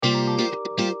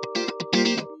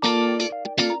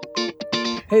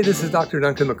Hey, this is Dr.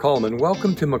 Duncan McCollum, and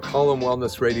welcome to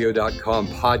McCollumWellnessRadio.com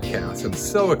podcast. I'm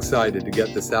so excited to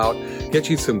get this out, get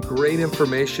you some great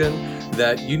information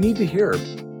that you need to hear.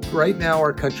 Right now,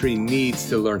 our country needs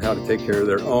to learn how to take care of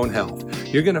their own health.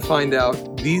 You're going to find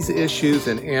out these issues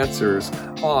and answers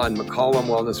on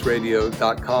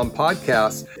McCollumWellnessRadio.com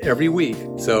podcasts every week.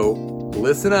 So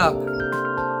listen up.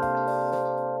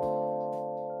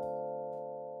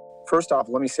 First off,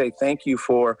 let me say thank you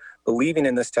for believing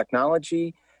in this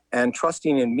technology and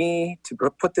trusting in me to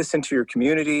put this into your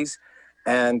communities.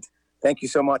 And thank you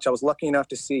so much. I was lucky enough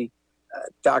to see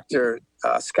Dr.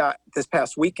 Scott this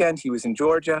past weekend. He was in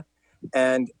Georgia.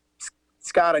 And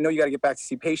Scott, I know you got to get back to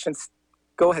see patients.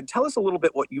 Go ahead. Tell us a little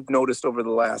bit what you've noticed over the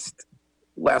last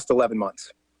 11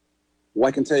 months. Well,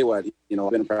 I can tell you what, I've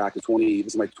been in practice this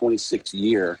is my 26th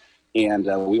year. And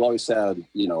we've always said,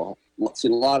 seen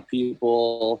a lot of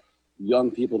people,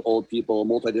 young people, old people,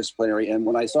 multidisciplinary. And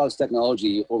when I saw this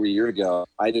technology over a year ago,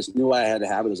 I just knew I had to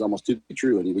have it. It was almost too good to be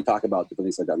true. And we talk about different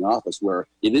things like that in the office where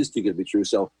it is too good to be true.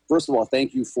 So first of all,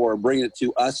 thank you for bringing it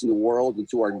to us in the world and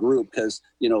to our group. Because,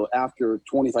 after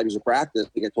 25 years of practice, I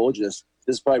think I told you this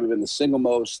has probably been the single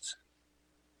most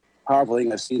powerful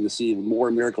thing I've seen to see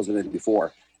more miracles than ever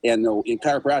before. And in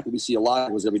chiropractic, we see a lot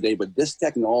of those every day, but this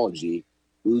technology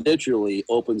literally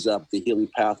opens up the healing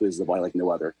pathways of the body like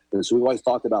no other. And so we've always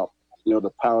talked about,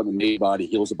 the power of the made body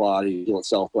heals the body, heal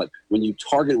itself. But when you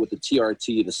target it with the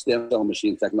TRT, the stem cell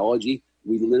machine technology,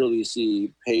 we literally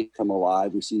see pain come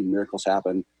alive. We see miracles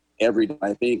happen every day.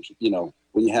 I think,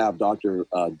 when you have Dr.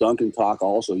 Duncan talk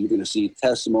also, you're going to see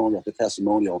testimonial after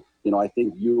testimonial. I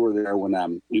think you were there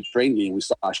when you trained me and we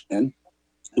saw Shin,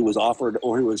 who was offered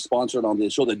or who was sponsored on the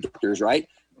show, The Doctors, right?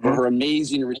 For her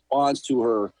amazing response to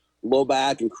her low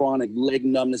back and chronic leg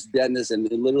numbness, deadness,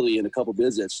 and literally in a couple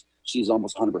visits, she's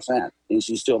almost 100%, and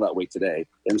she's still that weight today.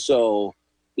 And so,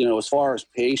 as far as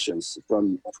patients,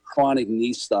 from chronic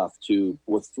knee stuff to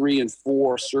with 3 and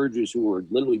 4 surgeries who were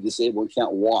literally disabled and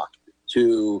can't walk,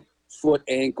 to foot,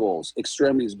 ankles,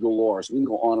 extremities galore. So we can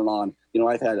go on and on.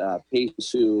 I've had patients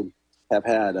who have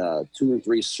had 2 and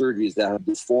 3 surgeries that have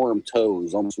deformed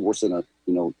toes, almost worse than a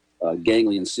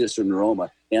ganglion cyst or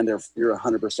neuroma, and you're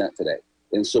 100% today.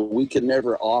 And so we could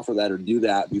never offer that or do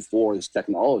that before this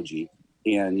technology.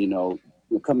 And,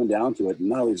 coming down to it,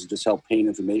 not only does it just help pain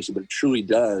inflammation, but it truly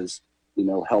does,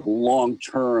 help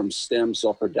long-term stem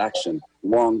cell production,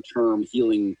 long-term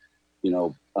healing,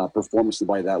 performance of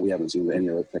the body that we haven't seen with any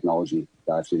other technology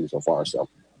that I've seen so far. So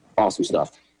awesome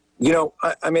stuff.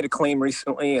 I made a claim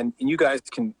recently, and you guys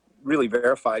can really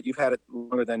verify it. You've had it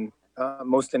longer than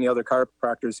most any other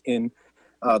chiropractors in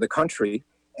the country.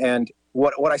 And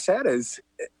what I said is,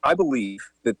 I believe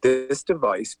that this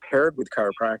device paired with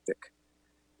chiropractic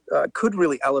could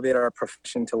really elevate our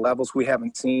profession to levels we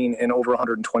haven't seen in over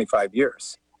 125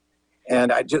 years.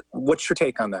 And what's your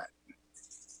take on that?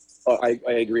 Oh, I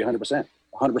agree 100%.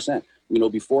 100%.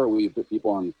 Before we put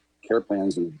people on care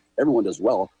plans and everyone does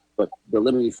well, but the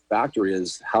limiting factor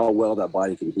is how well that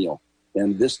body can heal.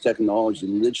 And this technology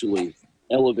literally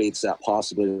elevates that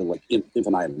possibility like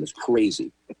infinitum. It's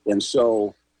crazy. And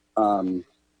so, and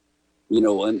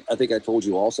I think I told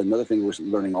you also, another thing we're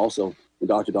learning also with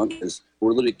Dr. Duncan is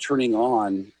we're literally turning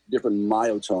on different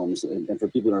myotomes. And for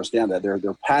people to understand that, they're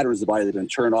patterns of the body that have been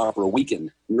turned off or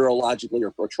weakened neurologically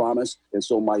or traumas. And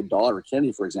so my daughter,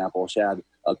 Kenny, for example, she had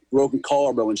a broken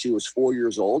collarbone when she was 4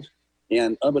 years old.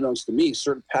 And unbeknownst to me,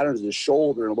 certain patterns of the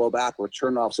shoulder and low back were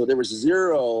turned off. So there was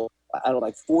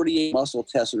 48 muscle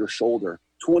tests in her shoulder.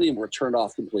 20 of them were turned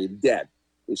off completely, dead.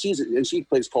 And she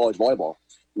plays college volleyball.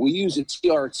 We use a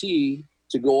TRT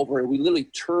to go over, and we literally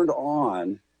turned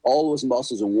on all those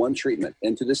muscles in one treatment.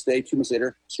 And to this day, 2 months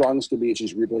later, strongest can be, and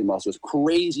she's rebuilding muscles.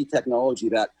 Crazy technology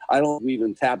that I don't think we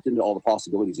even tapped into all the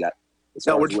possibilities yet.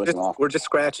 No, we're just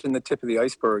scratching the tip of the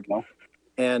iceberg. No?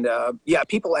 And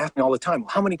people ask me all the time,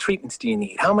 how many treatments do you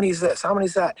need? How many is this? How many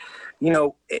is that?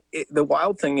 The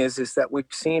wild thing is that we've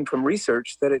seen from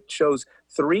research that it shows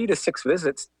 3 to 6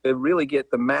 visits to really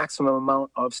get the maximum amount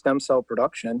of stem cell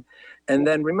production. And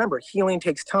then remember, healing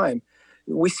takes time.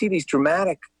 We see these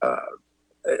dramatic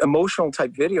emotional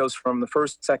type videos from the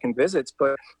first, second visits.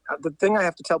 But the thing I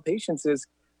have to tell patients is,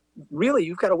 really,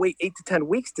 you've got to wait 8 to 10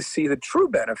 weeks to see the true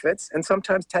benefits, and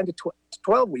sometimes 10 to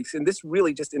 12 weeks. And this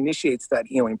really just initiates that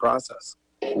healing process.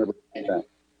 100%.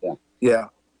 Yeah.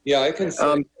 Yeah, I can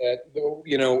say that,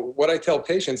 what I tell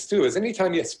patients too is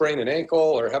anytime you sprain an ankle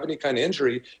or have any kind of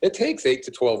injury, it takes 8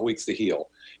 to 12 weeks to heal.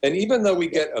 And even though we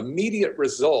get immediate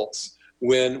results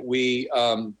when we,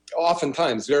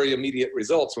 oftentimes very immediate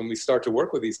results when we start to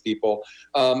work with these people,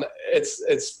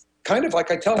 it's kind of like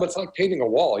I tell them, it's like painting a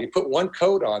wall. You put one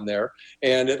coat on there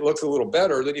and it looks a little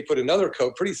better. Then you put another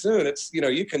coat. Pretty soon it's,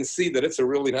 you can see that it's a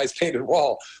really nice painted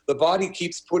wall. The body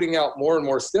keeps putting out more and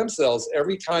more stem cells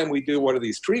every time we do one of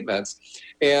these treatments.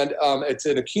 And it's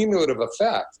an accumulative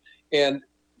effect. And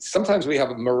sometimes we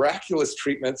have miraculous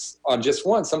treatments on just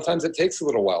one. Sometimes it takes a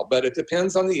little while, but it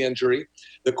depends on the injury.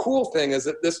 The cool thing is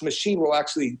that this machine will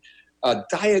actually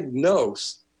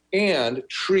diagnose and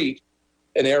treat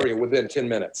an area within 10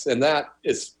 minutes. And that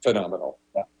is phenomenal.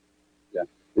 Yeah.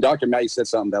 And Dr. Matt, you said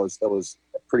something that was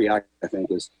pretty accurate, I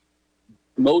think, is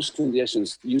most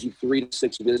conditions, usually 3 to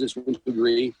 6 visits, we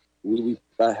agree, we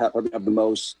have the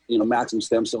most, maximum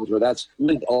stem cells, where that's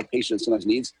really all patients sometimes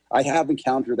needs. I have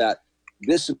encountered that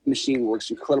this machine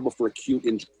works incredible for acute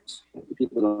injuries.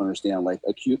 People don't understand, like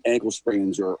acute ankle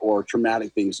sprains or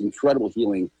traumatic things, incredible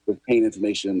healing with pain,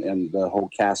 inflammation, and the whole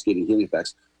cascading healing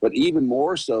effects. But even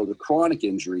more so, the chronic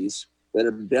injuries that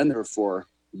have been there for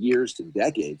years to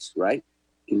decades, right,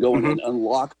 can go in and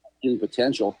unlock healing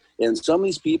potential. And some of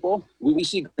these people, we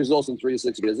see results in 3 to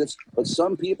 6 visits, but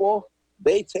some people,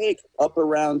 they take up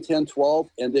around 10, 12,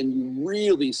 and then you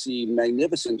really see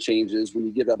magnificent changes when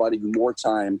you give that body more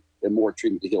time and more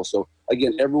treatment to heal. So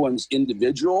again, everyone's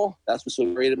individual. That's what's so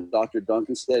great about Dr.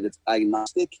 Duncan said. It's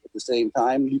agnostic. At the same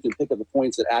time, you can pick up the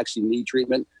points that actually need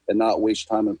treatment and not waste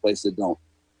time in places that don't.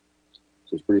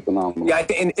 So it's pretty phenomenal. Yeah,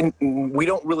 and we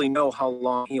don't really know how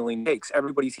long healing takes.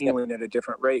 Everybody's healing at a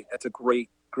different rate. That's a great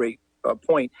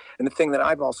point. And the thing that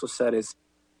I've also said is,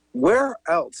 where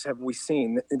else have we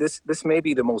seen this? This may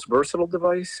be the most versatile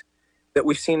device that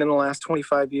we've seen in the last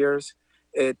 25 years.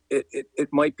 It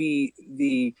might be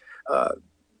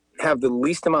have the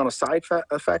least amount of side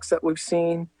effects that we've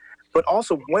seen, but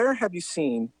also where have you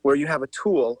seen where you have a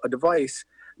tool, a device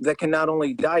that can not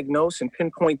only diagnose and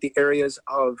pinpoint the areas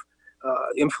of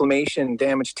inflammation and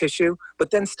damaged tissue,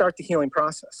 but then start the healing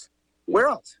process? Where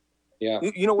else? Yeah.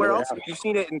 You know where else? You've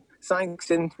seen it in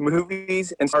science and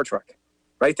movies and Star Trek,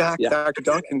 right? Dr.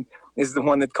 Duncan is the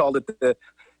one that called it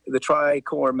the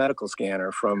Tri-Core Medical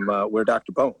Scanner from where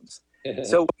Dr. Bones.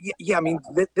 So yeah, I mean,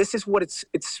 this is what it's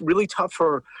really tough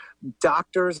for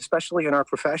doctors, especially in our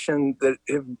profession, that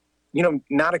have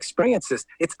not experienced this.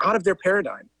 It's out of their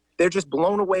paradigm. They're just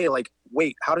blown away. Like,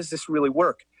 wait, how does this really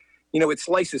work? It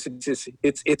slices.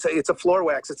 It's a floor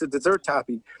wax. It's a dessert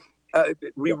topping.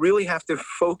 We really have to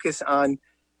focus on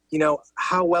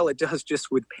how well it does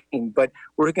just with pain. But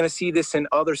we're going to see this in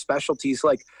other specialties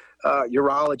like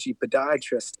urology,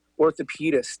 podiatrists,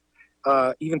 orthopedists,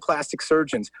 even plastic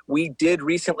surgeons. We did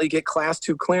recently get Class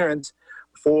 2 clearance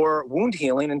for wound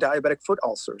healing and diabetic foot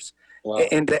ulcers. Wow.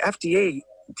 And the FDA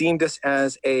deemed us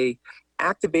as a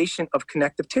activation of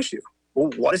connective tissue.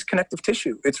 Well, what is connective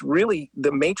tissue? It's really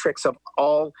the matrix of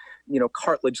all,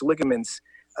 cartilage, ligaments,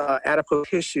 adipose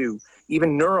tissue,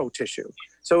 even neuro tissue.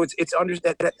 So it's under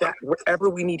that wherever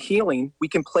we need healing, we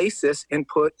can place this and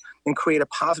create a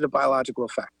positive biological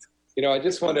effect. I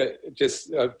just want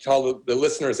to tell the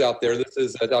listeners out there, this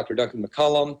is Dr. Duncan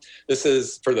McCollum. This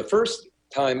is, for the first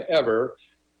time ever,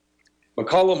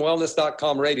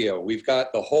 McCollumWellness.com radio. We've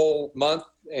got the whole month,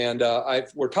 and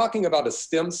we're talking about a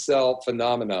stem cell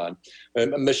phenomenon, a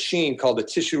machine called the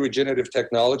Tissue Regenerative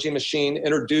Technology Machine,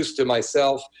 introduced to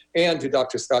myself and to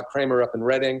Dr. Scott Kramer up in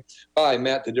Reading by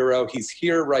Matt Doduro. He's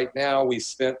here right now. He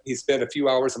spent a few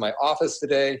hours in my office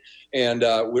today, and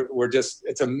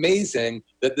it's amazing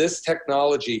that this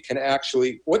technology can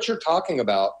actually, what you're talking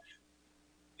about.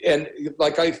 And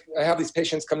like I have these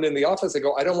patients come in the office, they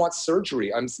go, I don't want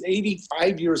surgery. I'm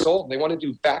 85 years old and they want to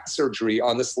do back surgery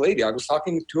on this lady. I was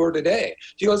talking to her today.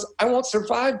 She goes, I won't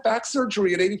survive back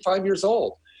surgery at 85 years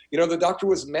old. The doctor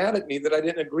was mad at me that I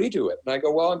didn't agree to it. And I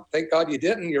go, well, thank God you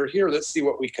didn't. You're here. Let's see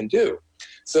what we can do.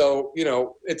 So,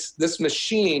 this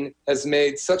machine has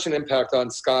made such an impact on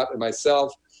Scott and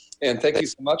myself. And thank you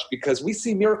so much, because we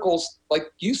see miracles, like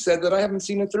you said, that I haven't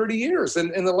seen in 30 years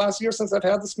and in the last year since I've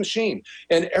had this machine.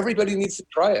 And everybody needs to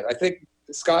try it. I think,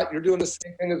 Scott, you're doing the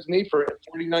same thing as me for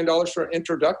 $49 for an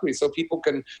introductory, so people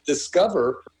can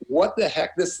discover what the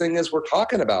heck this thing is we're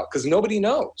talking about, because nobody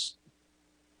knows.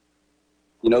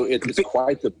 It's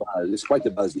quite the buzz. It's quite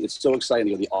the buzz. It's so exciting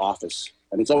to go to the office.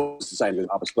 I mean, it's always exciting to go to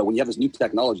the office, but when you have this new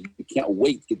technology, you can't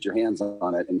wait to get your hands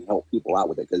on it and help people out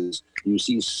with it, because you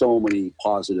see so many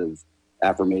positive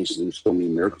affirmations and so many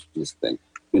miracles with this thing.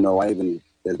 I even,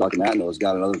 as Dr. Matt knows,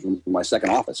 got another from my second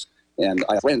office. And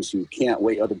I have friends who can't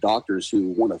wait, other doctors who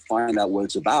want to find out what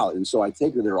it's about. And so I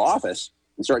take to their office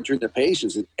and start treating their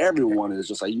patients, and everyone is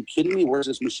just like, are you kidding me? Where's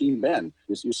this machine been?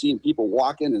 You're seeing people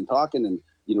walking and talking and,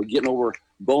 getting over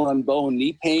bone on bone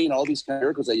knee pain, all these kind of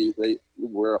miracles that you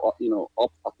were, up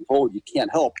told you can't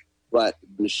help. but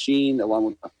the machine, along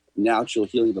with natural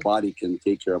healing of the body, can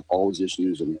take care of all those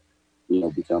issues and,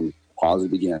 become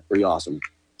positive again. Pretty awesome.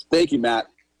 Thank you, Matt.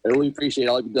 I really appreciate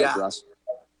all you've done for us.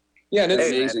 Yeah, and it's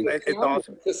amazing. It's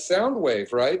awesome. It's a sound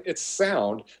wave, right? It's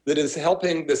sound that is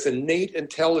helping this innate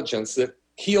intelligence that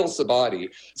heals the body.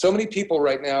 So many people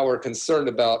right now are concerned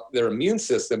about their immune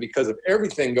system because of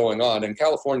everything going on, and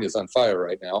California is on fire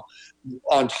right now,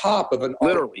 on top of an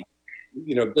Literally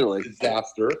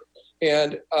disaster.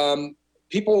 And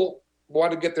people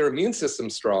want to get their immune system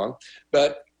strong,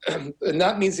 but and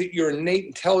that means that your innate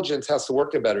intelligence has to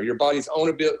work better, your body's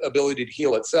own ability to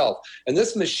heal itself. And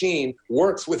this machine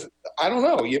works with, I don't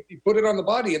know, you put it on the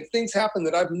body and things happen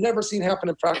that I've never seen happen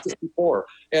in practice before.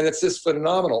 And it's just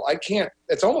phenomenal.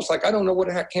 It's almost like I don't know what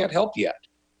can't help yet.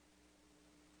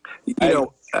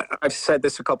 I've said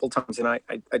this a couple times, and I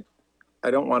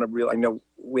don't want to I know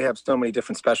we have so many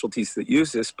different specialties that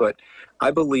use this, but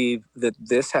I believe that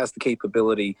this has the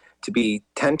capability to be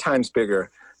 10 times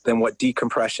bigger than what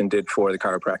decompression did for the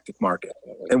chiropractic market.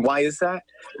 And why is that?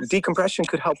 Decompression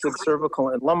could help with cervical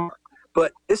and lumbar,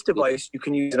 but this device, you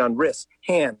can use it on wrists,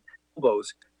 hands,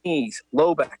 elbows, knees,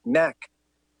 low back, neck.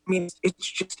 I mean,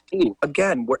 it's just,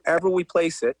 again, wherever we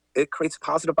place it, it creates a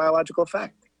positive biological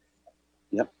effect.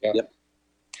 Yep.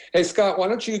 Hey, Scott, why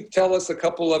don't you tell us a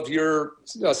couple of your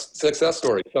success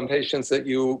stories, some patients that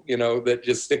that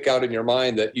just stick out in your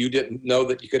mind that you didn't know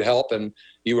that you could help and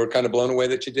you were kind of blown away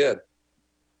that you did.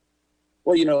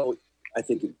 Well, I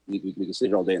think we can sit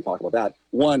here all day and talk about that.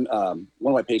 One of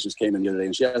my patients came in the other day,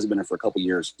 and she hasn't been here for a couple of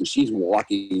years. And she's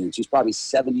walking, and she's probably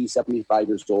 70, 75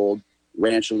 years old,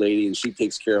 rancher lady, and she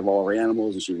takes care of all her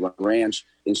animals, and she runs a ranch.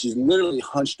 And she's literally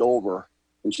hunched over,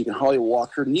 and she can hardly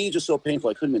walk. Her knees are so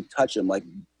painful, I couldn't even touch them, like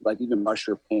even brush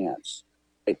her pants.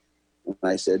 And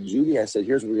I said, Judy, here's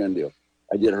what we're going to do.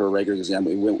 I did her regular exam.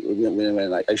 We went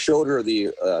and I showed her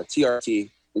the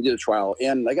TRT and did a trial.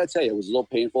 And I got to tell you, it was a little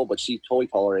painful, but she totally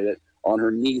tolerated it on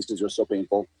her knees because they were so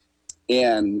painful.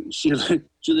 And she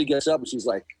gets up and she's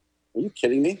like, are you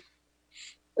kidding me?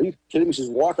 Are you kidding me? She's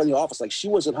walking in the office like she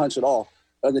wasn't hunched at all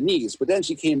on the knees. But then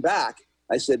she came back.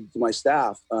 I said to my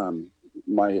staff,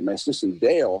 my assistant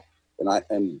Dale,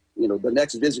 and the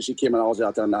next visit she came in, I was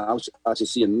out there, and I was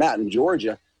seeing Matt in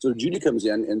Georgia. So Judy comes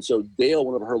in, and so Dale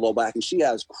went over her low back, and she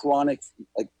has chronic,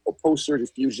 like post-surgery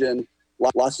fusion,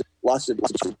 lots of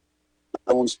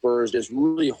bone spurs, just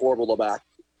really horrible low back.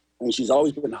 And she's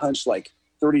always been hunched like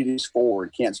 30 degrees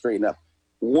forward, can't straighten up.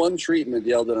 One treatment,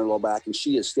 Dale did her low back, and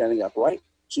she is standing upright.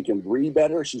 She can breathe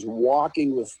better. She's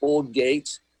walking with full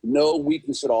gait, no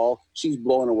weakness at all. She's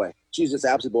blown away. She's just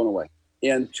absolutely blown away.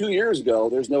 And 2 years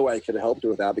ago, there's no way I could have helped her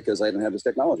with that because I didn't have this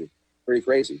technology. Pretty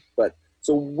crazy. But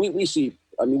so we see,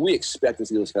 we expect to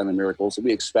see those kind of miracles. So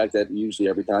we expect that usually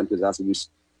every time because that's what we see,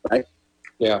 right?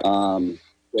 Yeah. I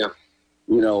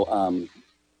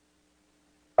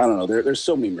don't know. There's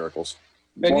so many miracles.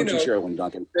 Why don't you share one,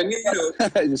 Duncan? And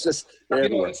it's just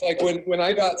it's like when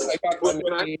I got one,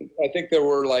 I think there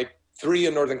were like 3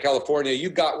 in Northern California. You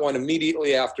got one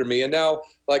immediately after me, and now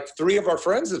like 3 of our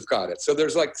friends have got it. So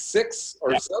there's like 6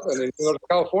 or 7 in Northern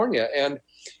California, and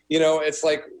it's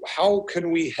like, how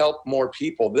can we help more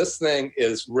people? This thing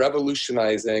is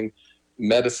revolutionizing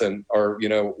medicine, or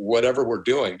whatever we're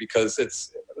doing, because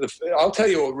I'll tell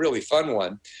you a really fun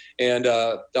one. And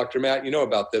Dr. Matt, you know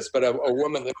about this, but a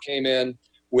woman that came in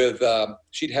with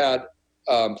she'd had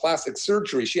plastic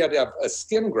surgery. She had to have a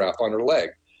skin graft on her leg.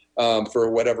 For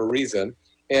whatever reason.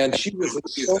 And she was in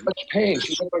so much pain.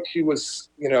 She looked like she was,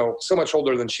 so much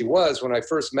older than she was when I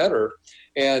first met her.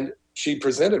 And she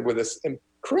presented with this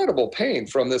incredible pain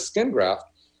from this skin graft.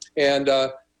 And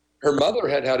her mother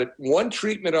had one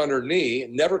treatment on her knee,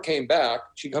 never came back.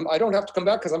 I don't have to come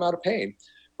back because I'm out of pain.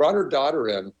 Brought her daughter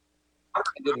in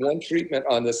and did one treatment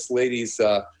on this lady's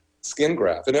skin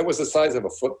graft. And it was the size of a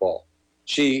football.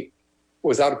 She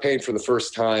was out of pain for the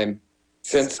first time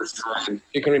since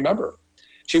you can remember.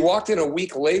 She walked in a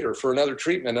week later for another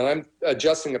treatment, and I'm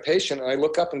adjusting a patient, and I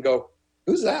look up and go,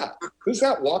 who's that? Who's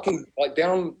that walking like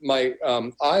down my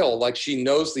aisle like she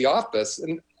knows the office?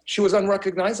 And she was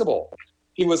unrecognizable.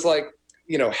 He was like,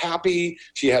 happy.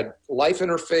 She had life in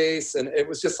her face, and it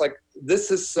was just like,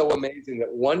 this is so amazing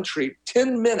that one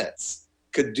 10 minutes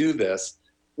could do this,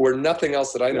 where nothing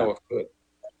else that I know of could.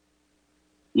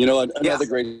 Another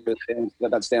great thing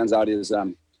that stands out is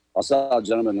I saw a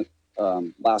gentleman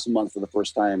last month for the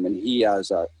first time, and he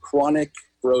has a chronic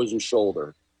frozen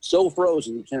shoulder. So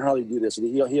frozen, he can't hardly do this.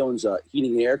 And he owns a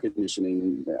heating and air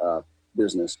conditioning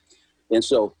business. And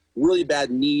so really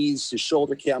bad knees, his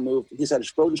shoulder can't move. He's had his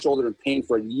frozen shoulder in pain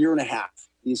for 1.5 years.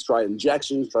 He's tried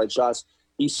injections, tried shots.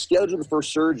 He's scheduled for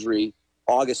surgery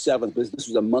August 7th, but this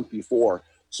was a month before.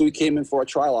 So he came in for a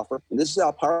trial offer, and this is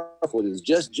how powerful it is.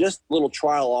 Just a little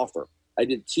trial offer. I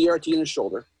did TRT in his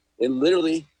shoulder, and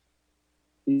literally,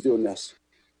 he's doing this.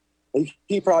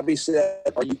 He probably said,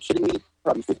 "Are you kidding me?"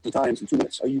 Probably 50 times in 2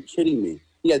 minutes. Are you kidding me?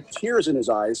 He had tears in his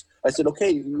eyes. I said,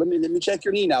 "Okay, let me check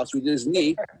your knee now." So he did his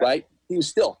knee, right? He was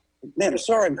still, "Man, I'm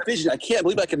sorry, I'm fidgeting. I can't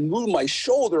believe I can move my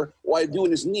shoulder while I'm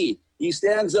doing his knee." He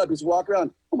stands up, he's walking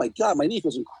around. "Oh my God, my knee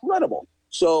feels incredible."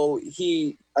 So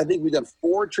I think we've done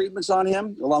 4 treatments on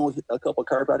him, along with a couple of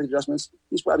chiropractic adjustments.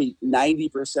 He's probably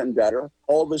 90% better.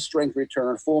 All of his strength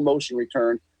return, full motion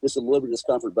return, just a little bit of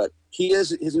discomfort. But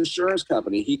his insurance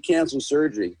company, he canceled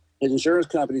surgery. His insurance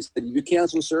company said, "If you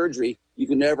cancel surgery, you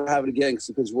can never have it again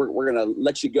because we're going to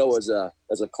let you go as a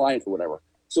client or whatever."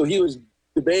 So he was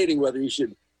debating whether he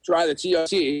should try the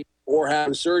TRT or have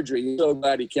the surgery. He's so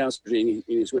glad he canceled surgery and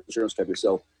he switched insurance company.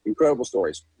 So incredible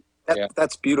stories.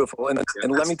 That's beautiful. And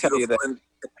let me tell you that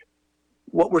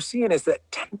what we're seeing is that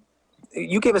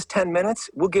you give us 10 minutes,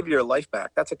 we'll give you your life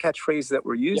back. That's a catchphrase that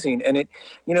we're using. And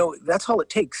that's all it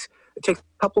takes. It takes a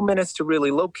couple minutes to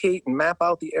really locate and map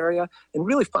out the area and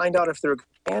really find out if they're a good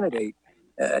candidate.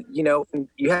 And you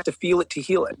have to feel it to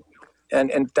heal it.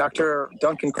 And Dr.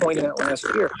 Duncan coined that last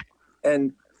year.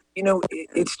 And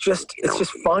it's just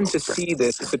fun to see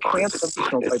this. It's a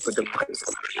transformational type of device.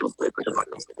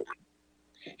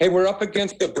 Hey, we're up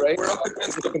against the break. We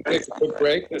can take a quick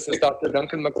break. This is Dr.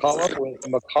 Duncan McCollum with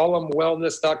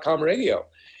McCollumWellness.com radio.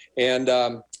 And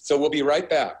so we'll be right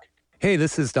back. Hey,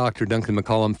 this is Dr. Duncan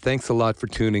McCollum. Thanks a lot for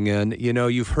tuning in.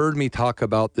 You've heard me talk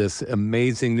about this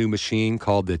amazing new machine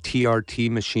called the TRT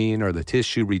machine, or the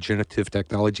Tissue Regenerative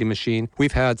Technology machine.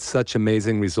 We've had such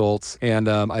amazing results, and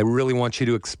I really want you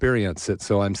to experience it.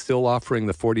 So I'm still offering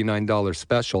the $49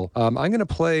 special. I'm going to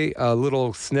play a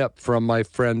little snip from my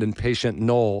friend and patient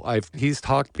Noel. He's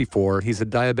talked before. He's a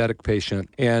diabetic patient,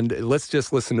 and let's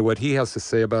just listen to what he has to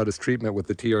say about his treatment with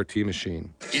the TRT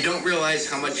machine. You don't realize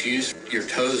how much you use your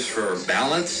toes for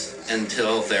balance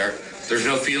until there's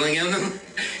no feeling in them.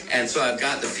 And so I've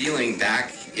got the feeling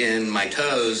back in my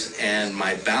toes, and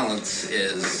my balance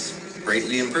is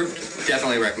greatly improved.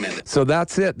 Definitely recommend it. So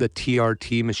that's it, the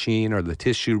TRT machine, or the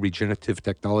Tissue Regenerative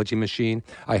Technology machine.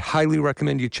 I highly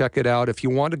recommend you check it out. If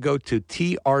you want to go to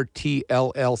trtllc.com,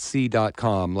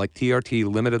 like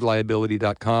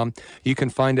trtlimitedliability.com, you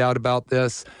can find out about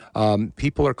this.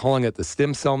 People are calling it the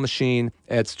stem cell machine.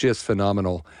 It's just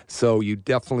phenomenal. So you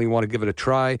definitely want to give it a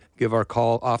try. Give our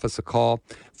office a call,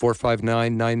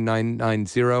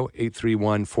 459-9990,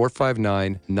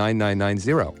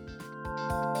 831-459-9990.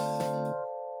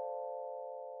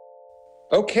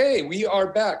 Okay, we are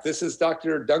back. This is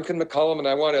Dr. Duncan McCollum, and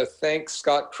I want to thank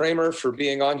Scott Kramer for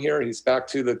being on here. He's back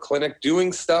to the clinic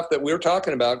doing stuff that we were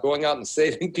talking about, going out and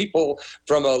saving people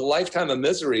from a lifetime of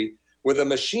misery with a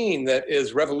machine that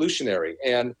is revolutionary.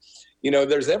 And,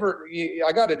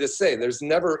 I got to just say, there's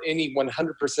never any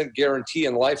 100% guarantee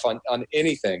in life on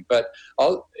anything. But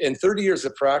in 30 years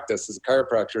of practice as a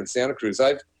chiropractor in Santa Cruz,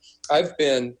 I've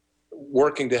been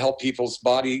working to help people's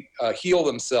body heal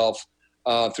themselves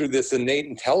through this innate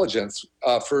intelligence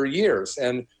for years.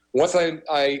 And once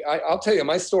I'll tell you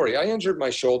my story. I injured my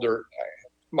shoulder.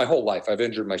 My whole life I've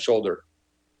injured my shoulder.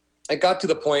 I got to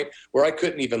the point where I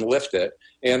couldn't even lift it.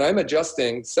 And I'm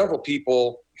adjusting several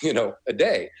people, a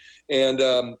day. And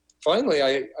finally,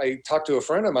 I talked to a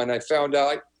friend of mine. I found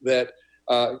out that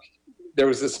there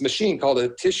was this machine called a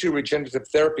tissue regenerative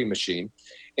therapy machine.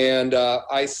 And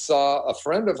I saw a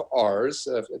friend of ours,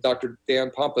 Dr. Dan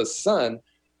Pompa's son,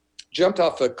 jumped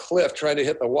off a cliff trying to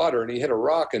hit the water, and he hit a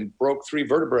rock and broke 3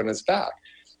 vertebrae in his back.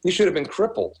 He should have been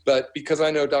crippled. But because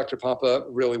I know Dr. Pompa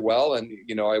really well, and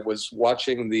I was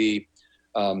watching the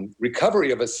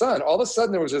recovery of his son, all of a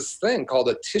sudden there was this thing called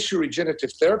a tissue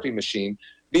regenerative therapy machine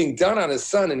being done on his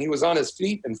son, and he was on his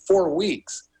feet in 4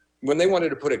 weeks when they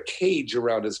wanted to put a cage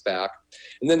around his back.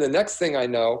 And then the next thing I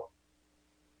know,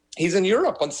 he's in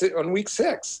Europe on week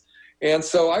 6. And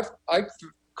so I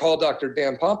called Dr.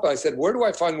 Dan Pompa. I said, where do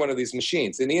I find one of these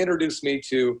machines? And he introduced me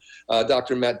to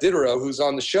Dr. Matt Diderot, who's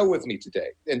on the show with me today.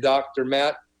 And Dr.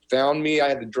 Matt found me. I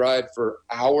had to drive for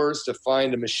hours to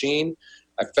find a machine.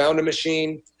 I found a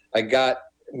machine. I got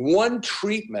one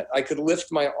treatment. I could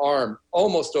lift my arm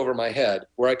almost over my head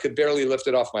where I could barely lift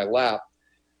it off my lap.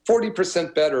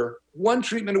 40% better. One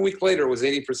treatment a week later was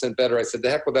 80% better. I said, the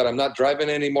heck with that. I'm not driving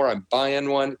anymore. I'm buying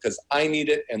one because I need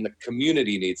it and the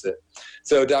community needs it.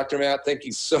 So Dr. Matt, thank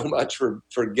you so much for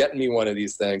getting me one of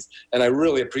these things. And I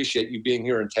really appreciate you being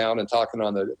here in town and talking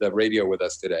on the radio with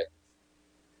us today.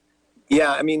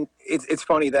 Yeah, I mean, it's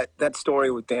funny that story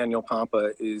with Daniel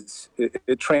Pompa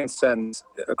it transcends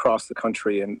across the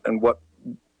country, and what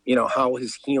how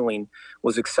his healing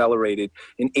was accelerated.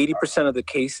 In 80% of the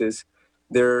cases,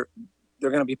 they're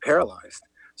going to be paralyzed.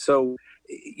 So,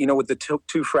 with the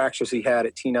two fractures he had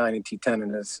at T9 and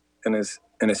T10 in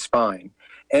his spine.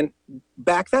 And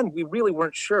back then, we really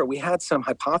weren't sure. We had some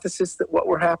hypothesis that what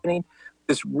were happening.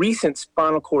 This recent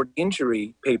spinal cord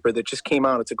injury paper that just came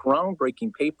out, it's a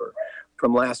groundbreaking paper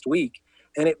from last week.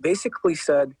 And it basically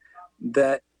said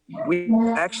that we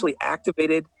actually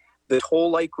activated the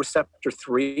toll-like receptor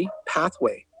 3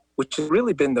 pathway, which has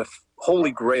really been the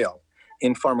holy grail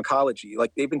in pharmacology.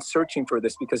 Like, they've been searching for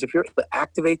this because if you're able to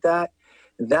activate that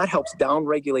helps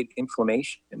downregulate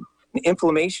inflammation. And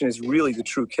inflammation is really the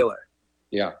true killer.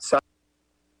 Yeah. So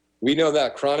we know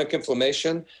that chronic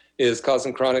inflammation is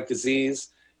causing chronic disease.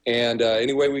 And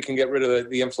any way we can get rid of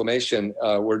the inflammation,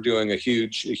 we're doing a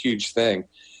huge thing.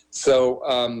 So,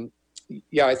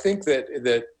 I think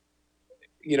that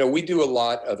we do a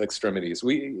lot of extremities.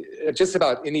 We just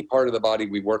about any part of the body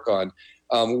we work on,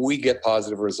 we get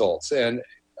positive results. And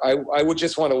I would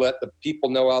just want to let the people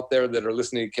know out there that are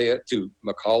listening to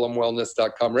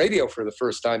McCollumWellness.com radio for the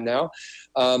first time now,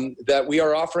 that we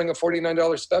are offering a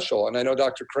 $49 special. And I know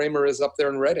Dr. Kramer is up there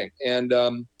in Reading. And,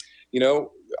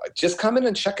 just come in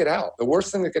and check it out. The worst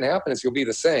thing that can happen is you'll be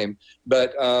the same.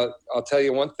 But I'll tell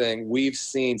you one thing. We've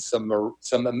seen some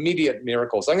immediate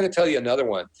miracles. I'm going to tell you another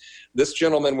one. This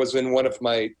gentleman was in one of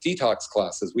my detox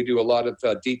classes. We do a lot of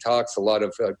detox, a lot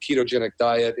of ketogenic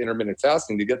diet, intermittent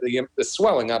fasting to get the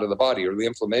swelling out of the body or the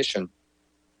inflammation.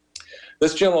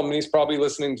 This gentleman, he's probably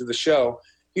listening to the show.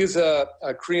 He's a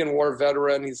Korean War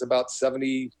veteran. He's about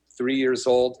 73 years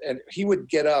old, and he would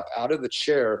get up out of the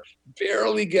chair,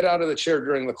 barely get out of the chair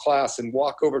during the class and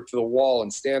walk over to the wall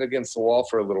and stand against the wall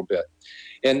for a little bit.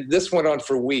 And this went on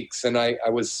for weeks, and I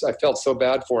felt so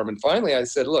bad for him. And finally I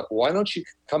said, look, why don't you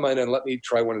come in and let me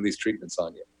try one of these treatments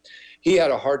on you? He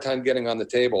had a hard time getting on the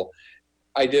table.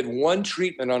 I did one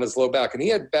treatment on his low back, and he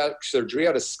had back surgery. He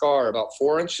had a scar about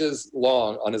 4 inches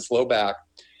long on his low back,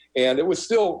 and it was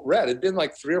still red. It had been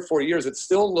like 3 or 4 years. It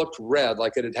still looked red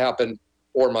like it had happened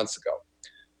 4 months ago.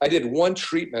 I did one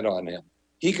treatment on him.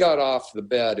 He got off the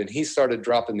bed and he started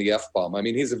dropping the F-bomb. I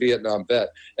mean, he's a Vietnam vet.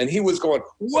 And he was going,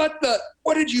 what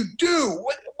did you do?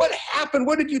 What happened?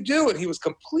 What did you do? And he was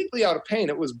completely out of pain.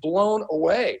 It was blown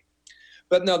away.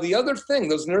 But now the other thing,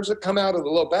 those nerves that come out of the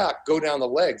low back go down the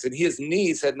legs. And his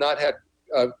knees had not had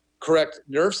correct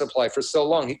nerve supply for so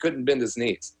long, he couldn't bend his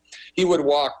knees. He would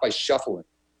walk by shuffling.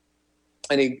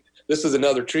 And this is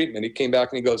another treatment. He came back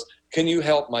and he goes, can you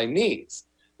help my knees?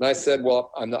 And I said,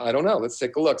 well, I don't know. Let's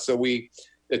take a look. So we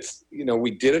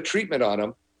did a treatment on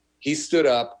him. He stood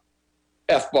up,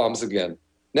 F-bombs again.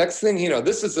 Next thing you know,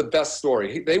 this is the best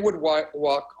story. They would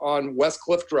walk on West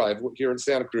Cliff Drive here in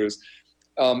Santa Cruz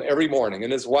every morning.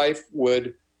 And his wife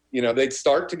would, they'd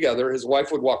start together. His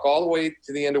wife would walk all the way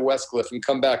to the end of West Cliff and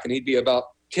come back, and he'd be about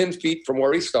 10 feet from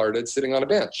where he started, sitting on a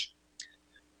bench.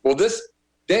 Well, this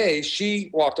day, she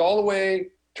walked all the way,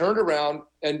 turned around,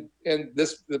 and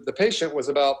the patient was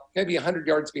about maybe 100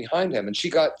 yards behind him, and she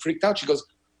got freaked out. She goes,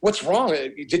 what's wrong?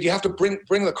 Did you have to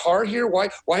bring the car here? Why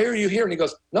are you here? And he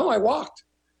goes, no, I walked.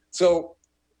 So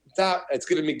it's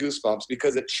giving me goosebumps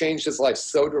because it changed his life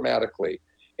so dramatically.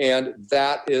 And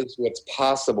that is what's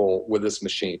possible with this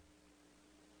machine.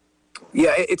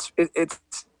 Yeah, it's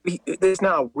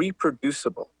now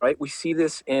reproducible, right? We see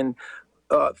this in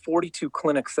 42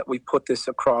 clinics that we put this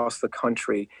across the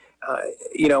country.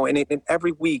 And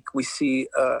every week we see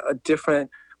a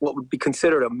different, what would be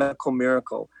considered a medical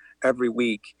miracle every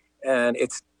week. And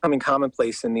it's becoming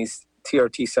commonplace in these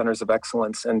TRT centers of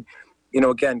excellence. And,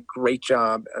 again, great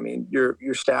job. I mean, your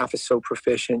staff is so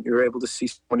proficient. You're able to see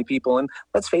so many people. And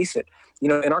let's face it,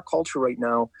 in our culture right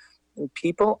now,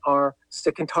 people are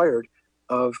sick and tired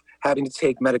of having to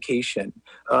take medication,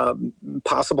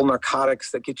 possible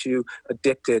narcotics that get you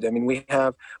addicted. I mean, we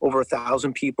have over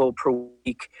 1,000 people per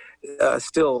week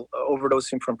still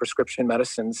overdosing from prescription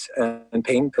medicines and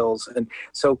pain pills. And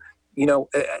so,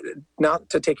 not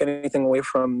to take anything away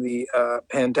from the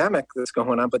pandemic that's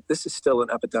going on, but this is still an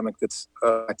epidemic that's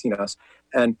affecting us.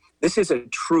 And this is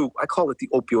I call it the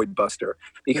opioid buster,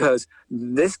 because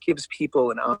this gives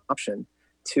people an option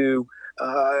to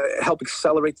help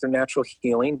accelerate their natural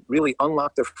healing, really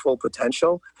unlock their full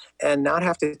potential, and not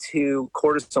have to do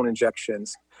cortisone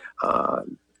injections,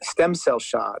 stem cell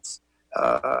shots,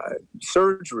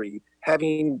 surgery,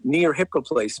 having knee or hip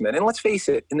replacement. And let's face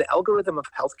it, in the algorithm of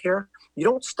healthcare, you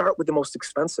don't start with the most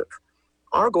expensive.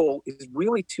 Our goal is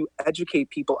really to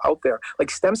educate people out there. Like,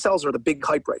 stem cells are the big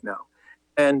hype right now.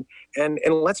 And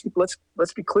let's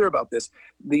be clear about this.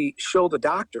 Show the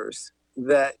doctors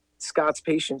that Scott's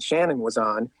patient Shannon was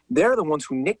on, they're the ones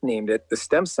who nicknamed it the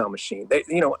stem cell machine. They,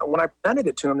 when I presented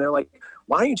it to them, they're like,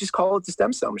 why don't you just call it the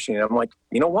stem cell machine? And I'm like,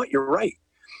 you know what? You're right.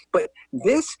 But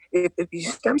if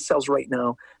these stem cells right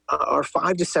now are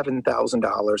 $5,000 to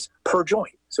 $7,000 per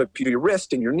joint. So if you do your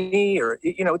wrist and your knee, or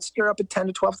you're up at $10,000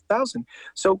 to $12,000.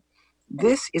 So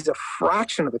this is a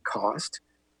fraction of the cost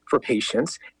for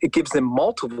patients. It gives them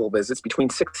multiple visits between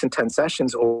 6 and 10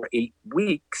 sessions over 8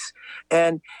 weeks,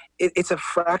 and it's a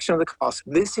fraction of the cost.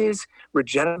 This is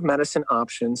regenerative medicine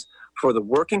options for the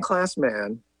working class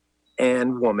man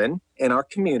and woman in our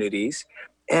communities,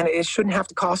 and it shouldn't have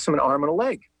to cost them an arm and a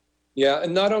leg. Yeah,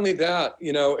 and not only that,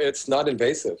 it's not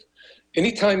invasive.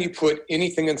 Anytime you put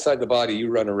anything inside the body, you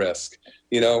run a risk.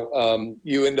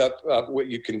 You end up,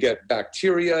 you can get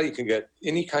bacteria, you can get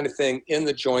any kind of thing in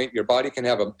the joint. Your body can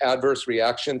have an adverse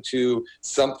reaction to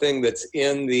something that's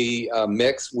in the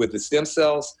mix with the stem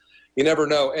cells. You never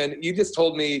know. And you just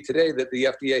told me today that the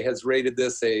FDA has rated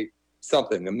this a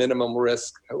minimum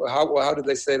risk. How did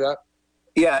they say that?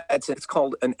 Yeah, it's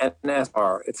called an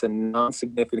NSR. It's a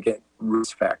non-significant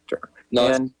risk factor.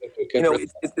 And,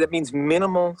 that means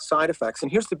minimal side effects.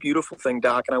 And here's the beautiful thing,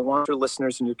 Doc, and I want your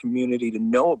listeners and your community to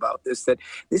know about this, that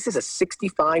this is a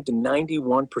 65 to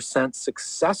 91%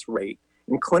 success rate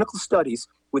in clinical studies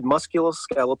with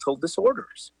musculoskeletal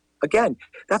disorders. Again,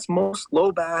 that's most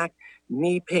low back,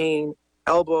 knee pain,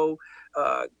 elbow,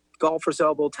 golfer's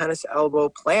elbow, tennis elbow,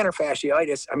 plantar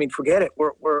fasciitis. I mean, forget it.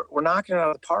 We're knocking it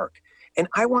out of the park. And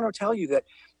I want to tell you that,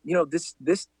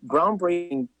 this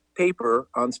groundbreaking paper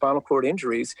on spinal cord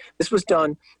injuries, this was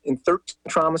done in 13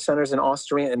 trauma centers in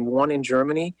Austria and 1 in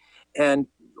Germany. And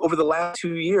over the last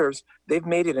 2 years, they've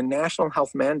made it a national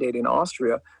health mandate in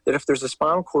Austria that if there's a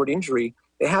spinal cord injury,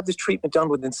 they have this treatment done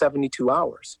within 72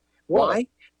 hours. Wow. Why?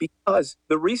 Because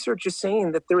the research is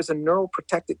saying that there is a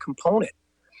neuroprotective component,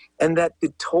 and that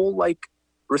the toll-like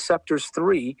receptors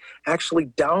 3 actually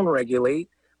downregulate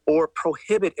or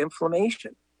prohibit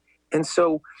inflammation. And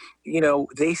so,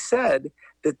 they said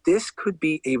that this could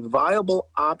be a viable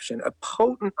option, a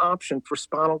potent option for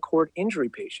spinal cord injury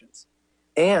patients.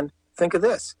 And think of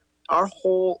this, our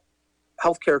whole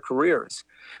healthcare careers,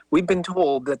 we've been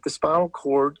told that the spinal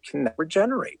cord can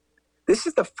regenerate. This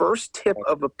is the first tip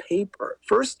of a paper.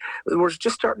 First, we're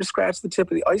just starting to scratch the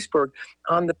tip of the iceberg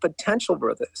on the potential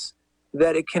for this,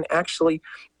 that it can actually,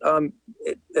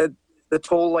 the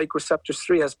toll-like receptor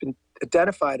 3 has been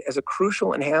identified as a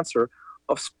crucial enhancer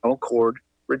of spinal cord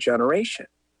regeneration.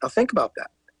 Now think about that.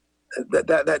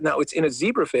 That now it's in a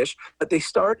zebrafish, but they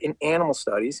start in animal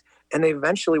studies, and they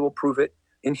eventually will prove it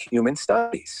in human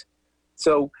studies.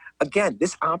 So again,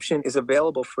 this option is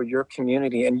available for your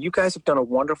community, and you guys have done a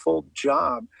wonderful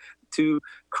job to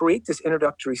create this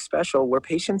introductory special where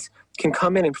patients can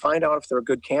come in and find out if they're a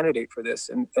good candidate for this.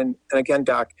 And again,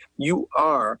 Doc, you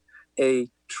are a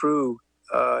true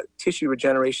tissue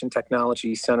regeneration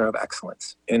technology center of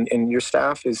excellence, and your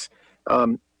staff is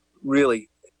really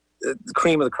the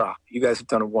cream of the crop. You guys have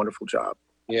done a wonderful job.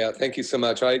 Yeah, thank you so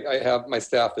much. I have, my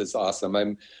staff is awesome.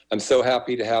 I'm so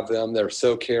happy to have them. They're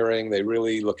so caring. They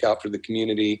really look out for the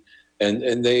community,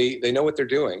 and they know what they're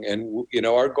doing. And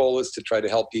our goal is to try to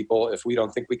help people. If we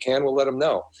don't think we can, we'll let them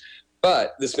know.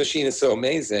 But this machine is so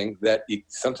amazing that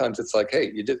sometimes it's like,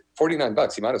 hey, you did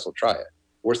 $49, you might as well try it.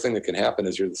 Worst thing that can happen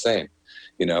is you're the same,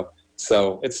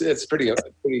 So it's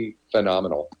pretty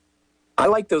phenomenal. I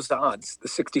like those odds, the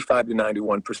 65 to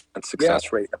 91%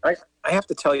 success rate. I have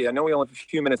to tell you, I know we only have a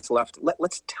few minutes left.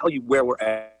 Let's tell you where we're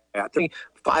at. There are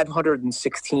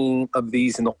 516 of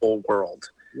these in the whole world.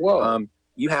 Whoa.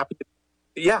 You happen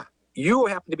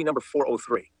to be number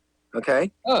 403.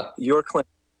 Okay, your clinic,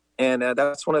 and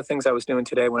that's one of the things I was doing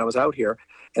today when I was out here,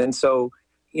 and so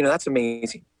that's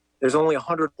amazing. There's only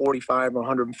 145 or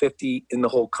 150 in the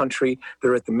whole country.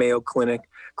 They're at the Mayo Clinic,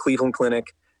 Cleveland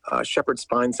Clinic, Shepherd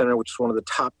Spine Center, which is one of the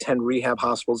top 10 rehab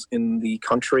hospitals in the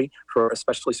country for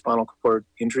especially spinal cord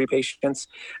injury patients.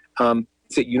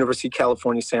 It's at University of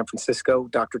California, San Francisco.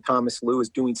 Dr. Thomas Liu is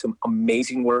doing some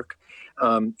amazing work.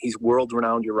 He's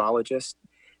world-renowned urologist.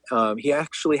 He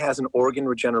actually has an organ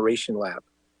regeneration lab.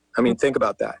 I mean, think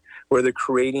about that, where they're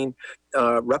creating,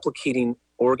 replicating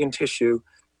organ tissue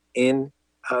in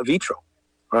vitro,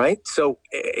 right? So,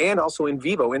 and also in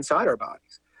vivo inside our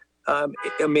bodies.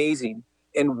 Amazing.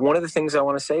 And one of the things I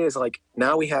want to say is, like,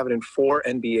 now we have it in 4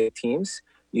 NBA teams.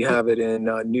 You have it in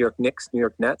New York Knicks, New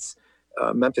York Nets,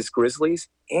 Memphis Grizzlies,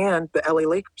 and the LA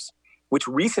Lakers, which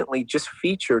recently just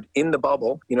featured in the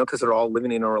bubble, because they're all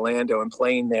living in Orlando and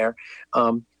playing there.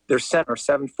 Their center,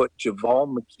 7-foot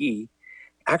JaVale McGee,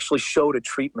 actually showed a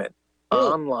treatment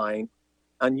online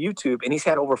on YouTube, and he's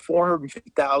had over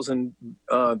 450,000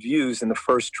 views in the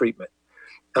first treatment.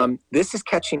 This is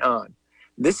catching on.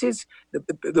 This is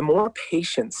the more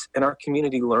patients in our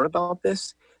community learn about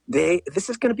this, this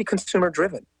is going to be consumer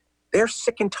driven. They're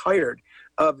sick and tired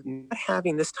of not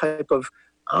having this type of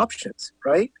options,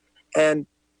 right? And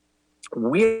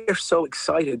we're so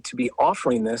excited to be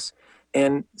offering this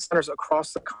in centers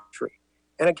across the country.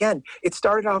 And again, it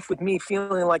started off with me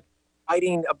feeling like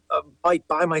riding a bike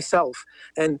by myself.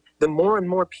 And the more and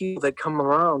more people that come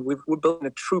around, we're building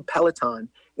a true Peloton,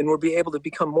 and we'll be able to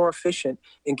become more efficient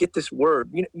and get this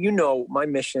word. You know, my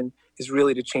mission is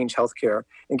really to change healthcare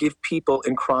and give people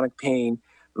in chronic pain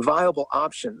viable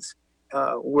options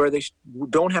where they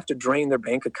don't have to drain their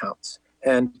bank accounts.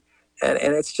 And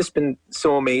it's just been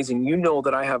so amazing. You know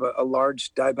that I have a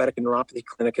large diabetic neuropathy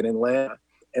clinic in Atlanta,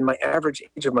 and my average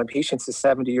age of my patients is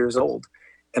 70 years old.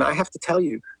 And I have to tell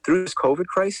you, through this COVID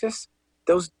crisis,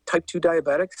 those type 2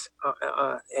 diabetics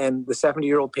and the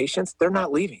 70-year-old patients, they're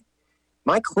not leaving.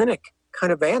 My clinic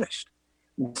kind of vanished.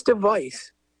 This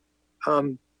device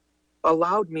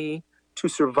allowed me to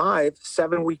survive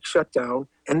 7-week shutdown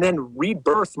and then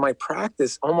rebirth my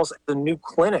practice almost as a new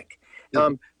clinic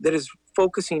that is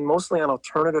focusing mostly on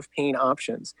alternative pain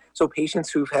options. So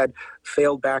patients who've had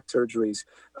failed back surgeries,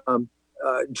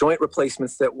 joint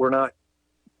replacements that were not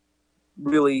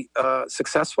really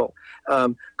successful,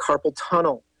 carpal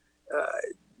tunnel,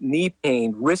 knee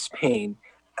pain, wrist pain,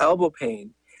 elbow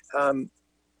pain,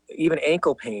 even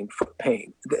ankle pain, foot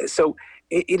pain. So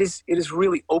it is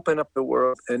really opened up the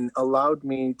world and allowed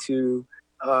me to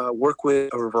work with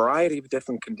a variety of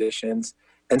different conditions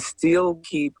and still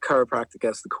keep chiropractic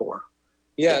as the core.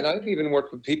 Yeah, and I've even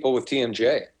worked with people with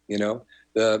TMJ,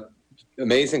 the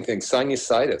amazing thing,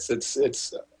 sinusitis.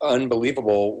 It's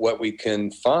unbelievable what we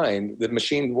can find. The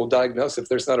machine will diagnose. If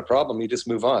there's not a problem, you just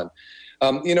move on.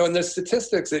 And the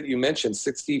statistics that you mentioned,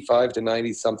 65 to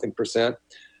 90 something percent,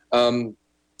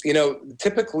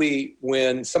 typically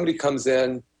when somebody comes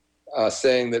in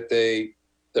saying that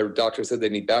their doctor said they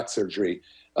need back surgery,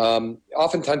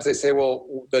 oftentimes they say,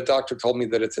 well, the doctor told me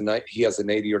that he has an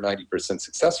 80 or 90%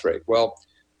 success rate. Well,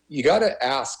 you got to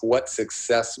ask what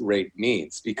success rate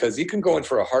means, because you can go in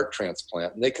for a heart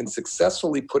transplant and they can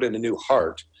successfully put in a new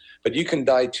heart, but you can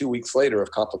die 2 weeks later of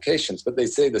complications. But they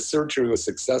say the surgery was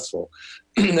successful.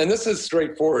 And this is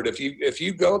straightforward. If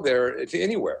you go there,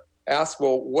 anywhere, ask,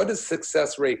 well, what does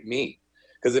success rate mean?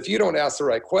 Because if you don't ask the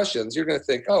right questions, you're going to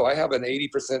think, oh, I have an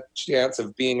 80% chance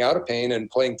of being out of pain and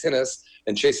playing tennis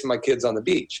and chasing my kids on the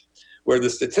beach. Where the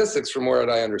statistics, from what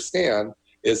I understand,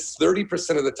 is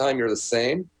 30% of the time you're the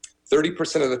same,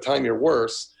 30% of the time you're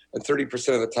worse, and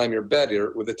 30% of the time you're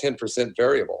better, with a 10%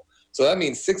 variable. So that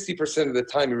means 60% of the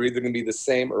time you're either going to be the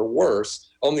same or worse,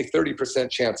 only 30%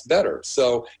 chance better.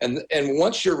 So, and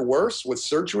once you're worse with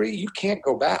surgery, you can't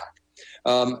go back.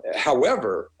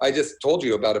 However, I just told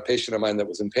you about a patient of mine that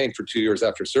was in pain for 2 years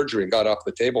after surgery and got off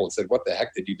the table and said, what the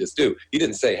heck did you just do? He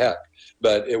didn't say heck,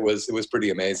 but it was pretty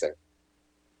amazing.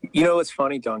 What's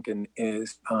funny, Duncan,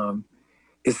 is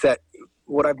that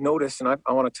what I've noticed, and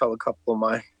I want to tell a couple of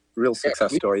my real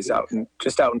success stories out in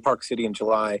Park City in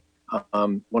July.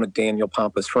 One of Daniel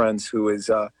Pompa's friends, who is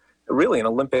really an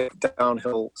Olympic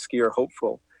downhill skier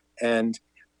hopeful, and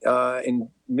in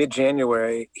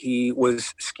mid-January he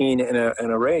was skiing in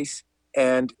a race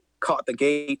and caught the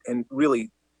gate and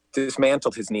really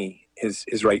dismantled his knee,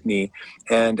 his right knee,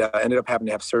 and ended up having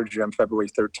to have surgery on February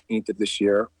 13th of this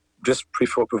year, just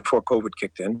before COVID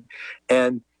kicked in,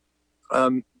 and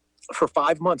for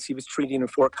 5 months he was treating in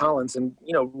Fort Collins, and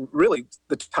really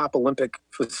the top Olympic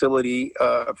facility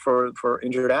for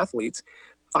injured athletes.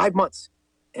 5 months,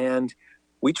 and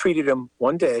we treated him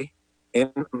one day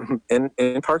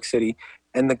in Park City,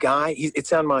 and the guy,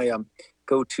 it's on my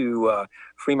go to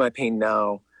Free My Pain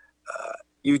Now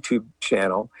YouTube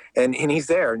channel, and he's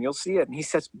there, and you'll see it, and he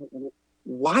says,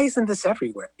 why isn't this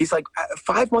everywhere? He's like,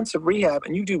 5 months of rehab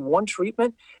and you do one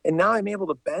treatment and now I'm able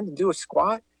to bend and do a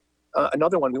squat.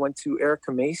 Another one, we went to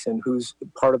Erica Mason, who's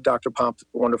part of Dr. Pomp's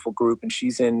wonderful group, and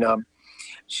she's in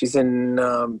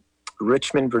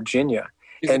Richmond, Virginia.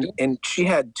 And she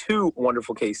had 2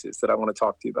 wonderful cases that I want to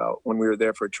talk to you about when we were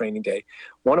there for a training day.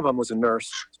 One of them was a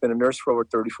nurse. She's been a nurse for over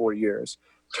 34 years,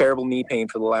 terrible knee pain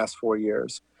for the last 4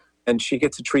 years. And she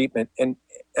gets a treatment. And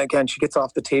again, she gets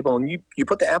off the table and you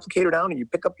put the applicator down and you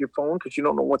pick up your phone because you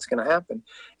don't know what's going to happen.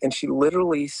 And she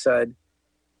literally said,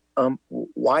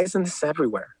 why isn't this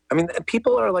everywhere? I mean,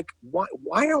 people are like, why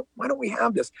don't we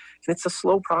have this? And it's a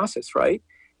slow process, right?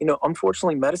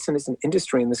 Unfortunately, medicine is an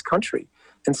industry in this country,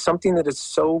 and something that is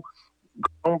so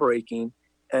groundbreaking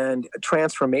and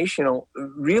transformational.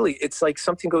 Really, it's like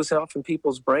something goes off in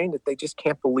people's brain that they just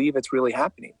can't believe it's really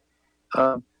happening.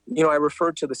 I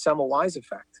referred to the Semmelweis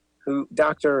effect, who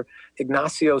Dr.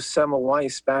 Ignacio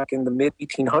Semmelweis back in the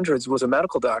mid-1800s was a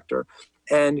medical doctor,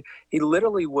 and he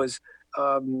literally was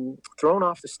thrown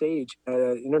off the stage at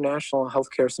an international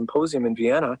healthcare symposium in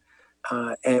Vienna,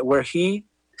 where he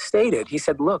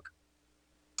said, look,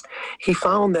 he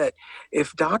found that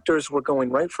if doctors were going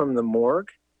right from the morgue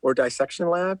or dissection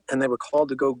lab and they were called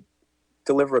to go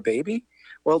deliver a baby,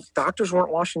 well, doctors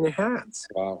weren't washing their hands.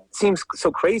 Wow. It seems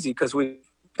so crazy because we've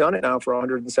done it now for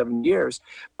 107 years,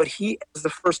 but he is the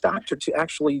first doctor to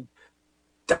actually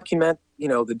document,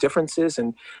 the differences,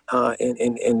 and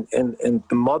the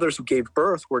mothers who gave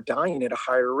birth were dying at a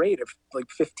higher rate of like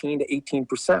 15 to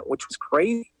 18%, which was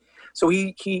crazy. So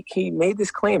he made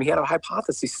this claim. He had a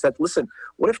hypothesis. He said, listen,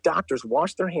 what if doctors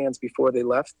washed their hands before they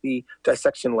left the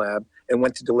dissection lab and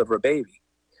went to deliver a baby?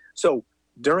 So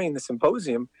during the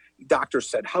symposium, doctors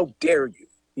said, how dare you?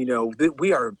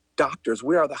 We are doctors.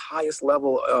 We are the highest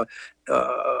level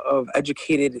of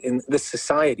educated in this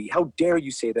society. How dare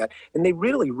you say that? And they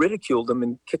really ridiculed him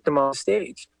and kicked him off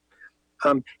stage.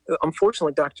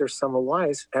 Unfortunately, Dr.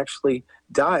 Semmelweis actually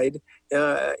died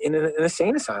in an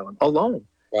insane asylum alone.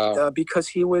 Wow. Because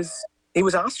he was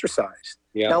ostracized.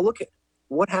 Yeah. Now look at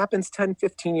what happens 10,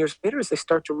 15 years later is they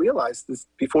start to realize this,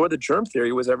 before the germ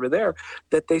theory was ever there,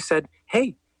 that they said,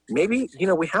 hey, maybe,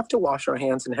 we have to wash our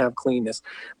hands and have cleanness.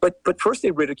 But first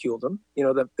they ridiculed them,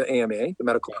 the AMA, the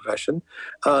medical profession.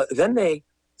 Then they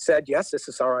said, yes, this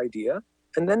is our idea.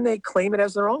 And then they claim it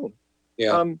as their own.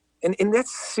 Yeah. And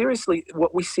that's seriously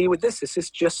what we see with this. This is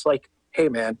just like, hey,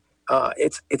 man,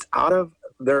 it's out of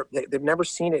they've never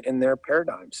seen it in their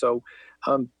paradigm. So,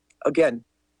 again,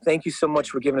 thank you so much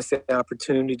for giving us the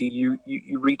opportunity. You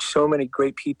reach so many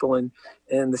great people in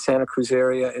the Santa Cruz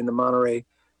area, in the Monterey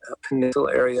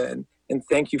Peninsula area, and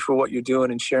thank you for what you're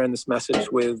doing and sharing this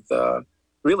message with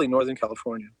really Northern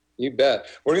California. You bet.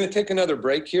 We're going to take another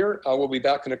break here. We'll be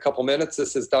back in a couple minutes.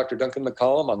 This is Dr. Duncan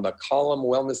McCollum on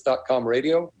McCollumWellness.com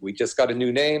radio. We just got a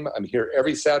new name. I'm here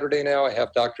every Saturday now. I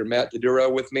have Dr. Matt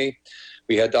Doduro with me.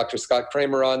 We had Dr. Scott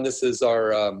Kramer on. This is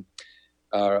our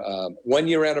 1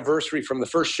 year anniversary from the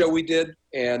first show we did.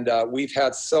 And we've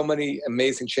had so many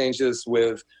amazing changes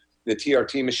with the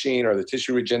TRT machine, or the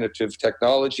tissue regenerative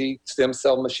technology, stem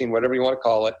cell machine, whatever you want to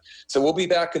call it. So we'll be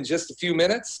back in just a few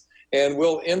minutes, and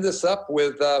we'll end this up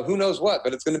with who knows what,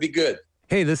 but it's going to be good.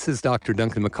 Hey, this is Dr.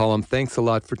 Duncan McCollum. Thanks a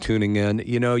lot for tuning in.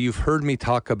 You've heard me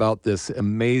talk about this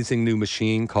amazing new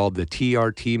machine called the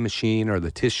TRT machine, or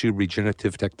the Tissue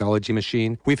Regenerative Technology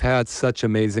machine. We've had such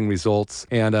amazing results,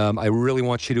 and I really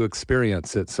want you to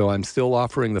experience it. So I'm still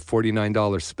offering the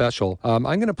 $49 special. I'm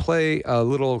going to play a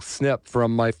little snip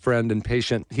from my friend and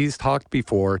patient. He's talked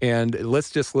before, and let's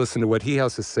just listen to what he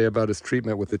has to say about his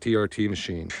treatment with the TRT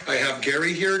machine. I have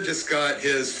Gary here, just got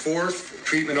his 4th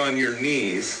treatment on your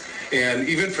knees. And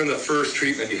even from the first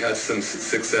treatment, you had some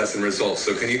success and results.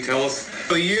 So can you tell us?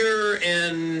 A year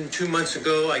and 2 months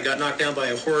ago, I got knocked down by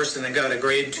a horse and I got a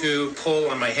grade 2 pull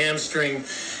on my hamstring.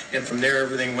 And from there,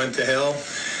 everything went to hell.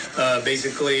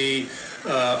 Basically,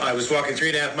 I was walking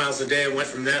 3.5 miles a day. I went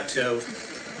from that to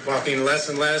walking less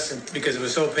and less, and because it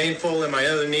was so painful, and my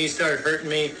other knee started hurting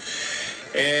me.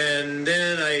 And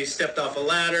then I stepped off a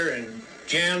ladder and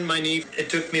jammed my knee. It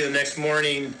took me the next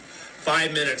morning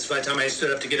 5 minutes by the time I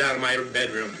stood up to get out of my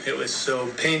bedroom. It was so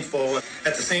painful.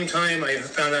 At the same time, I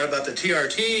found out about the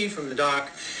TRT from the doc,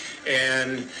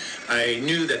 and I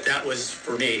knew that was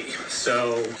for me.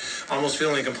 So almost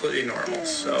feeling completely normal.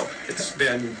 So it's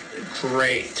been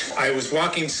great. I was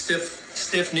walking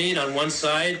stiff-kneed on one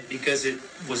side because it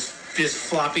was just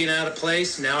flopping out of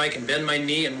place. Now I can bend my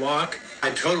knee and walk. I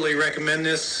totally recommend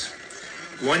this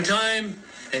one time,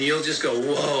 and you'll just go,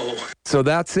 whoa. So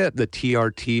that's it, the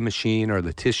TRT machine, or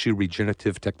the Tissue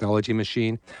Regenerative Technology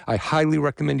machine. I highly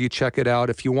recommend you check it out.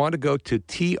 If you want to go to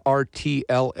trtllc.com,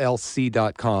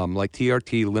 like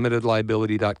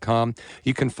trtlimitedliability.com,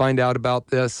 you can find out about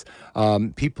this.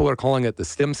 People are calling it the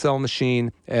stem cell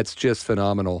machine. It's just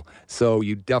phenomenal. So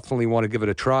you definitely want to give it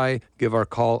a try. Give our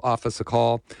office a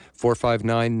call,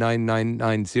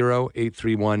 459-9990,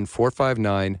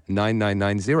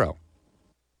 831-459-9990.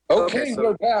 Okay,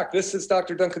 we're back. This is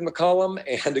Dr. Duncan McCollum,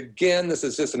 and again, this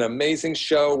is just an amazing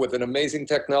show with an amazing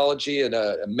technology and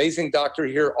an amazing doctor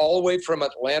here, all the way from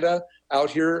Atlanta, out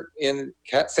here in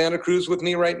Santa Cruz with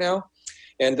me right now.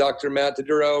 And Dr. Matt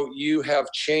Doduro, you have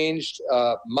changed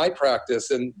my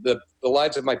practice and the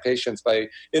lives of my patients by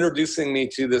introducing me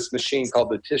to this machine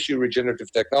called the Tissue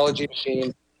Regenerative Technology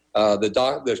machine.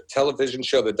 The television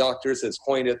show, The Doctors, has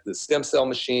coined it the stem cell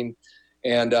machine.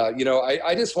 And,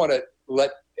 I just want to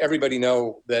let everybody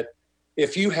know that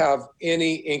if you have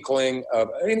any inkling of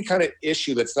any kind of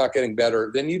issue that's not getting better,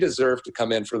 then you deserve to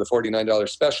come in for the $49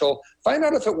 special. Find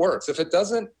out if it works. If it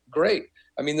doesn't, great.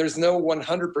 I mean, there's no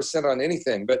 100% on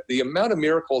anything, but the amount of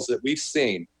miracles that we've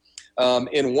seen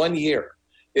in 1 year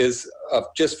is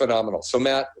just phenomenal. So,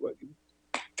 Matt,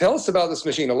 tell us about this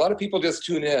machine. A lot of people just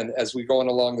tune in as we go on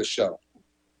along the show.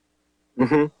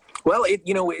 Mm-hmm. Well,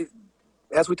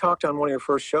 as we talked on one of your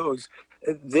first shows,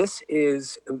 this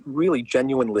is really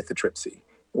genuine lithotripsy,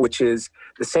 which is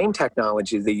the same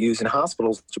technology they use in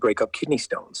hospitals to break up kidney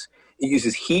stones. It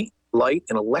uses heat, light,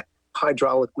 and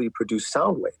hydraulically produced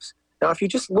sound waves. Now, if you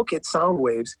just look at sound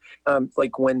waves,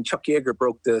 like when Chuck Yeager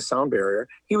broke the sound barrier,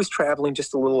 he was traveling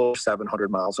just a little over 700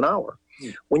 miles an hour.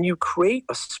 When you create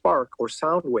a spark or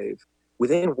sound wave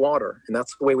within water, and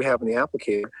that's the way we have in the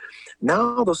applicator,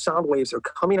 now those sound waves are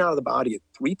coming out of the body at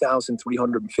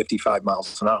 3,355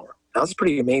 miles an hour. Now, that's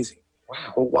pretty amazing.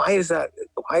 Wow. Well, why is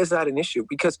that an issue?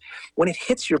 Because when it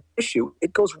hits your tissue,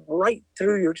 it goes right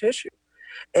through your tissue.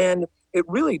 And it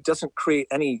really doesn't create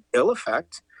any ill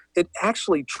effect. It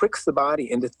actually tricks the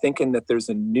body into thinking that there's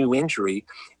a new injury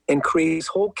and creates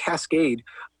a whole cascade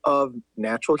of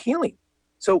natural healing.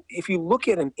 So if you look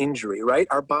at an injury, right,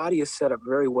 our body is set up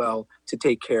very well to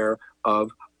take care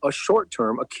of a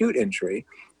short-term acute injury,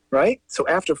 right? So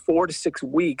after 4 to 6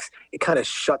 weeks, it kind of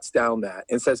shuts down that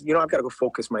and says, I've got to go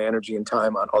focus my energy and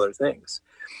time on other things.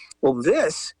 Well,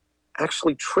 this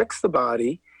actually tricks the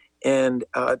body and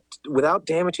without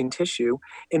damaging tissue,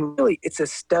 and really it's a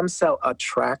stem cell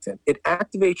attractant. It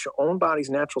activates your own body's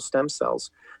natural stem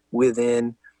cells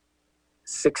within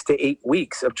 6 to 8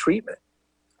 weeks of treatment.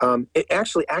 It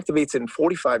actually activates it in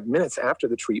 45 minutes after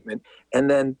the treatment, and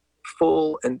then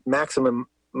full and maximum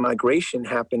migration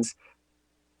happens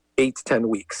 8 to 10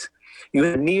 weeks. You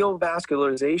have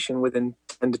neovascularization within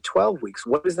 10 to 12 weeks.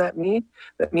 What does that mean?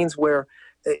 That means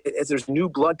as there's new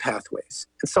blood pathways.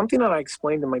 And something that I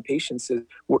explain to my patients is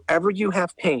wherever you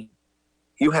have pain,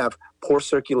 you have poor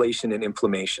circulation and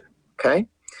inflammation, okay?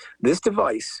 This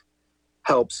device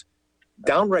helps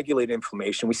downregulate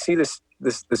inflammation. We see this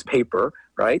paper,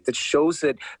 right, that shows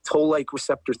that toll-like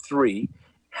receptor 3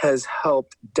 has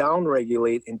helped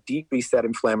downregulate and decrease that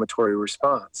inflammatory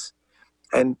response.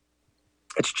 And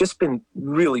it's just been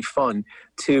really fun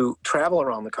to travel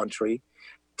around the country,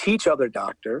 teach other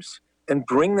doctors, and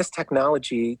bring this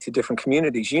technology to different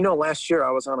communities. Last year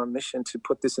I was on a mission to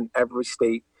put this in every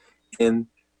state in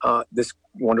this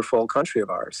wonderful country of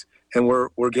ours. And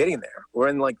we're getting there. We're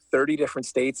in like 30 different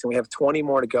states, and we have 20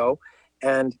 more to go.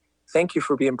 And thank you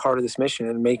for being part of this mission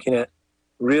and making it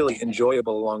really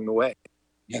enjoyable along the way.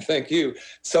 Yeah, thank you.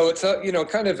 So it's,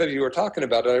 kind of as you were talking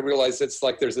about it, I realized it's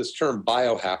like there's this term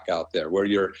biohack out there where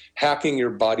you're hacking your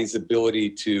body's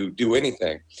ability to do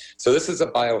anything. So this is a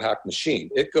biohack machine.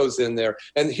 It goes in there.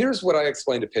 And here's what I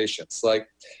explain to patients. Like,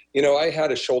 I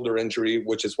had a shoulder injury,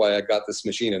 which is why I got this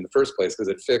machine in the first place, because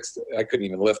it fixed, I couldn't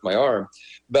even lift my arm.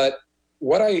 But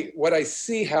what I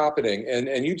see happening,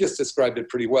 and you just described it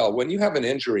pretty well, when you have an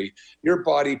injury, your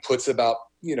body puts about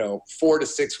 4 to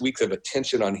 6 weeks of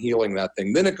attention on healing that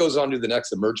thing. Then it goes on to the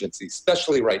next emergency,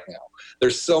 especially right now.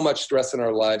 There's so much stress in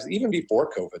our lives. Even before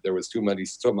COVID, there was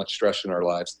so much stress in our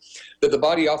lives that the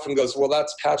body often goes, well,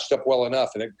 that's patched up well enough,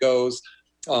 and it goes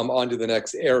onto the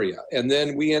next area. And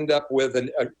then we end up with an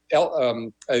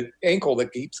ankle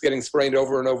that keeps getting sprained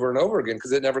over and over and over again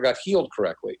because it never got healed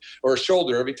correctly. Or a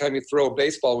shoulder, every time you throw a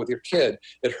baseball with your kid,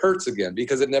 it hurts again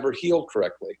because it never healed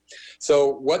correctly.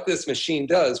 So what this machine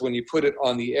does when you put it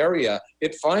on the area,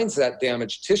 it finds that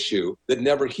damaged tissue that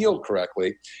never healed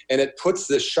correctly, and it puts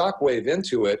this shock wave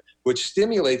into it, which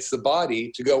stimulates the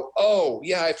body to go, oh,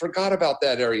 yeah, I forgot about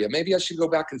that area. Maybe I should go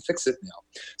back and fix it now.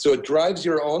 So it drives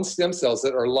your own stem cells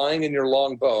that are lying in your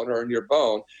long bone or in your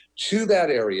bone to that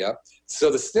area.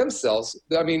 So the stem cells,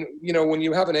 when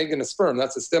you have an egg and a sperm,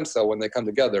 that's a stem cell when they come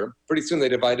together. Pretty soon they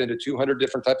divide into 200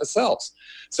 different types of cells.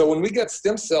 So when we get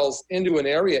stem cells into an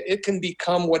area, it can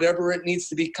become whatever it needs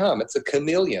to become. It's a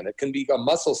chameleon. It can be a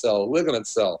muscle cell, a ligament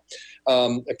cell,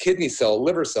 a kidney cell, a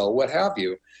liver cell, what have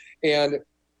you. And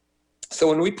so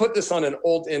when we put this on an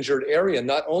old injured area,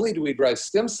 not only do we drive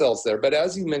stem cells there, but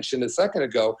as you mentioned a second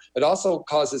ago, it also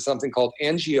causes something called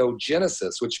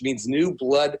angiogenesis, which means new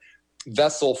blood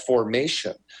vessel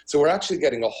formation. So we're actually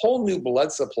getting a whole new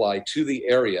blood supply to the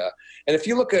area. And if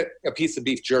you look at a piece of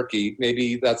beef jerky,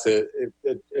 maybe that's a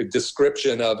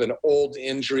description of an old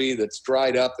injury that's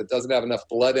dried up, that doesn't have enough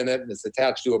blood in it, and it's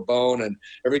attached to a bone, and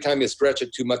every time you stretch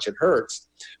it too much, it hurts.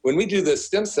 When we do this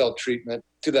stem cell treatment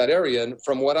to that area, and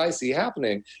from what I see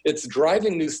happening, it's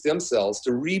driving new stem cells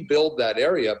to rebuild that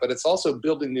area, but it's also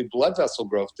building new blood vessel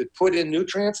growth to put in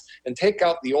nutrients and take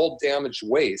out the old damaged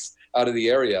waste out of the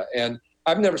area. And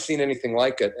I've never seen anything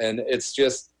like it. And it's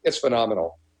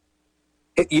phenomenal.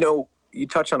 You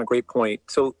touch on a great point.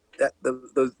 So that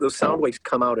those sound waves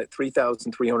come out at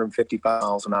 3,355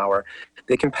 miles an hour.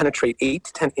 They can penetrate 8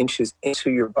 to 10 inches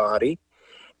into your body.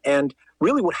 And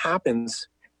really what happens,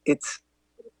 it's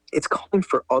calling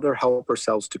for other helper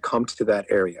cells to come to that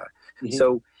area. Mm-hmm.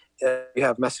 So you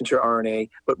have messenger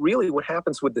RNA, but really what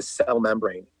happens with the cell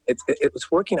membrane, it's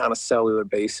working on a cellular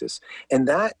basis. And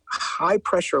that high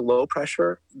pressure, low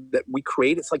pressure that we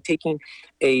create, it's like taking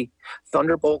a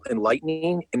thunderbolt and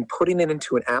lightning and putting it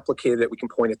into an applicator that we can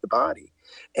point at the body.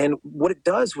 And what it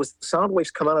does was the sound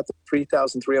waves come out at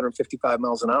 3,355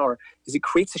 miles an hour is it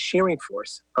creates a shearing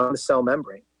force on the cell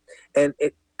membrane. And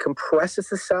it compresses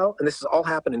the cell, and this is all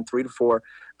happening in 3 to 4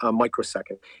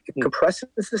 microseconds. It compresses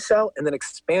the cell and then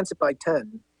expands it by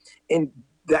 10. And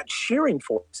that shearing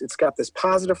force, it's got this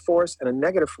positive force and a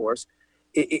negative force.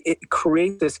 It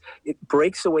creates this, it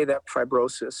breaks away that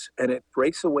fibrosis, and it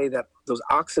breaks away those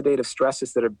oxidative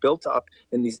stresses that are built up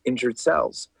in these injured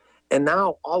cells. And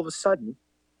now all of a sudden,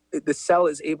 the cell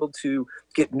is able to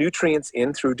get nutrients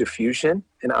in through diffusion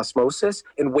and osmosis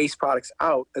and waste products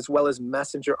out, as well as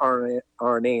messenger RNA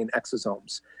and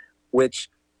exosomes, which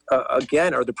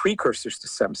again are the precursors to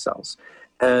stem cells.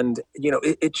 And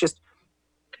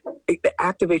it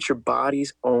activates your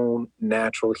body's own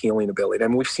natural healing ability. I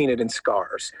mean, we've seen it in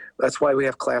scars. That's why we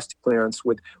have Class 2 clearance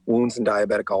with wounds and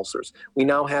diabetic ulcers. We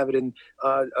now have it in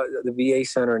the VA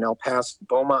Center in El Paso,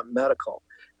 Beaumont Medical.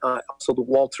 Also the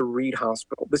Walter Reed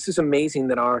Hospital. This is amazing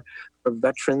that our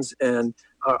veterans and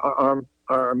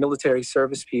our military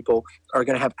service people are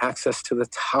going to have access to the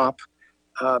top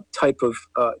type of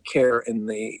care in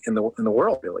the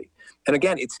world, really. And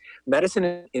again, it's medicine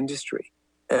and industry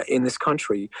in this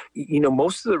country.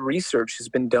 Most of the research has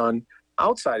been done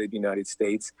outside of the United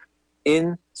States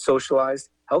in socialized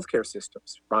healthcare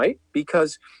systems, right?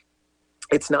 Because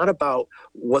it's not about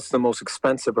what's the most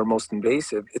expensive or most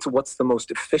invasive. It's what's the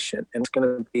most efficient, and it's going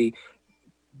to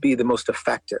be the most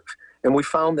effective. And we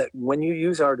found that when you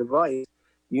use our device,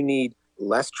 you need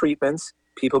less treatments,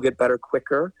 people get better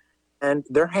quicker, and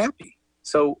they're happy.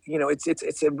 So,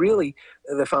 it's really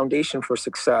the foundation for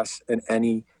success in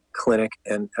any clinic,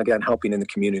 and again, helping in the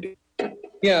community.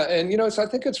 Yeah, and so I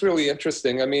think it's really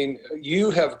interesting. I mean, you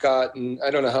have gotten,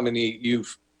 I don't know how many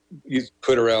you've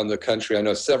put around the country. I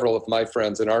know several of my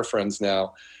friends and our friends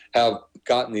now have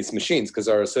gotten these machines because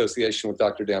our association with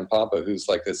Dr. Dan Pompa, who's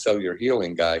like a cellular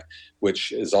healing guy,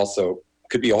 which is also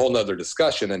could be a whole nother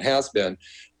discussion and has been.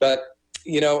 But,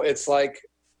 it's like,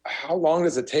 how long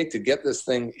does it take to get this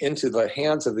thing into the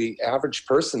hands of the average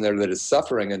person there that is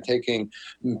suffering and taking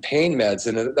pain meds,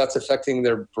 and that's affecting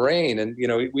their brain? And,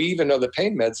 we even know that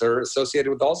pain meds are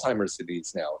associated with Alzheimer's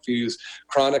disease now. If you use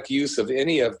chronic use of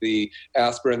any of the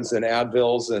aspirins and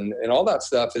Advils and all that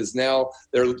stuff, is now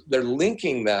they're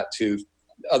linking that to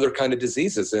other kind of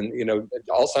diseases, and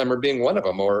Alzheimer being one of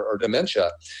them, or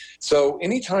dementia. So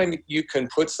anytime you can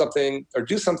put something or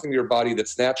do something to your body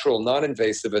that's natural,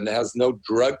 non-invasive, and has no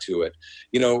drug to it,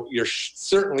 you're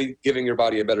certainly giving your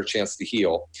body a better chance to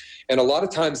heal. And a lot of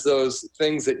times those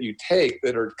things that you take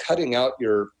that are cutting out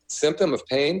your symptom of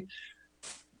pain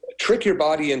trick your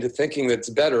body into thinking that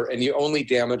it's better, and you only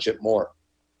damage it more.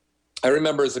 I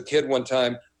remember as a kid one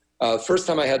time, first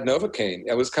time I had Novocaine,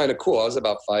 it was kind of cool. I was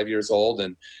about 5 years old,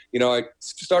 and, I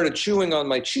started chewing on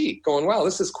my cheek, going, wow,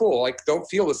 this is cool. I don't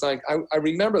feel this. I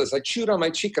remember this. I chewed on my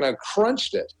cheek, and I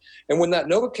crunched it. And when that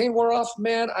Novocaine wore off,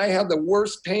 man, I had the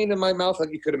worst pain in my mouth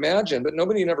that you could imagine, but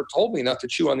nobody never told me not to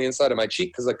chew on the inside of my cheek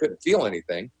because I couldn't feel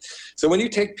anything. So when you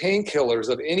take painkillers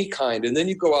of any kind, and then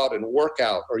you go out and work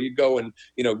out, or you go and,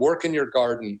 work in your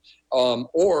garden,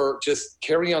 or just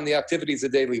carry on the activities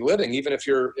of daily living, even if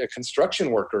you're a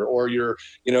construction worker or you're,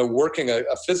 working a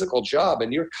physical job,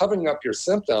 and you're covering up your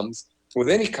symptoms with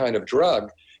any kind of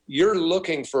drug, you're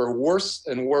looking for worse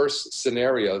and worse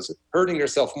scenarios, hurting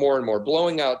yourself more and more,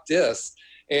 blowing out discs.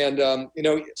 And,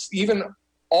 even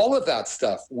all of that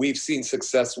stuff we've seen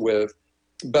success with,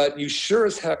 but you sure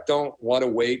as heck don't want to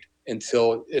wait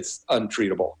until it's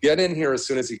untreatable. Get in here as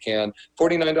soon as you can.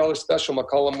 $49 special,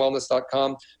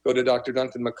 McCollumWellness.com. Go to Dr.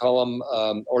 Duncan McCollum,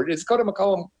 or just go to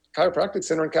McCollum Chiropractic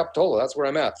Center in Capitola. That's where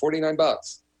I'm at,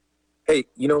 $49. Hey,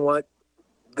 you know what?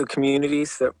 The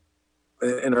communities that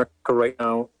in America right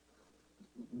now,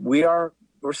 we're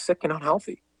sick and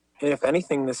unhealthy. And if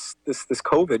anything, this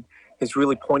COVID has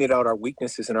really pointed out our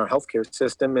weaknesses in our healthcare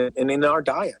system and in our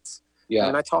diets. Yeah.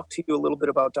 And I talked to you a little bit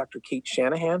about Dr. Kate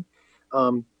Shanahan.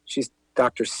 She's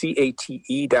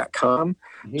drcate.com.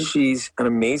 Mm-hmm. She's an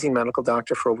amazing medical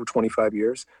doctor for over 25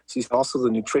 years. She's also the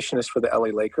nutritionist for the LA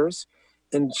Lakers.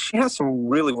 And she has some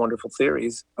really wonderful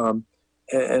theories.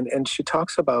 And she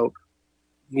talks about,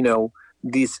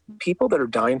 these people that are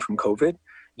dying from COVID.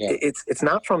 Yeah. It's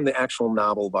not from the actual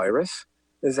novel virus.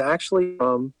 It's actually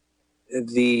from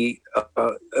the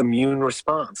immune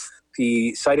response,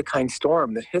 the cytokine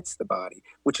storm that hits the body,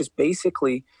 which is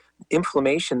basically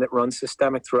inflammation that runs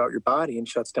systemic throughout your body and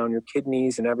shuts down your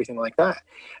kidneys and everything like that.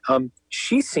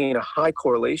 She's seen a high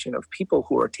correlation of people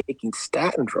who are taking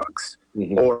statin drugs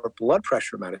mm-hmm. or blood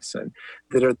pressure medicine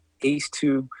that are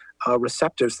ACE2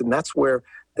 receptors, and that's where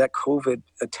that COVID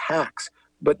attacks.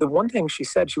 But the one thing she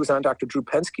said, she was on Dr. Drew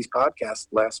Penske's podcast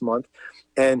last month,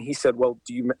 and he said, well,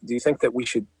 do you think that we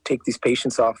should take these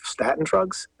patients off statin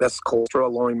drugs? That's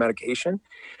cholesterol-lowering medication.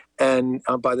 And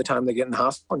by the time they get in the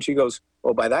hospital, and she goes,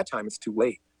 well, by that time, it's too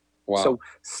late. Wow. So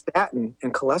statin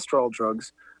and cholesterol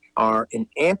drugs are an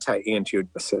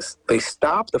anti-angiogenesis. They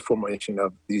stop the formation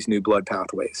of these new blood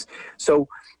pathways. So,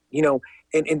 and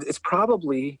it's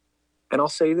probably, and I'll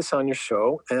say this on your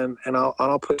show, and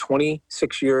I'll put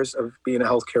 26 years of being a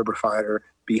healthcare provider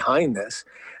behind this.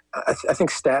 I think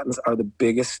statins are the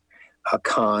biggest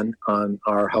con on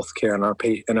our healthcare and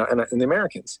the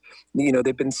Americans.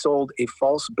 They've been sold a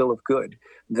false bill of good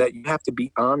that you have to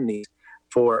be on these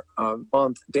for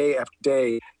month, day after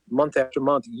day, month after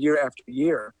month, year after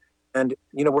year. And,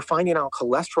 we're finding out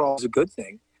cholesterol is a good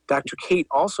thing. Dr. Kate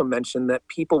also mentioned that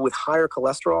people with higher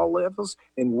cholesterol levels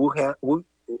in Wuhan,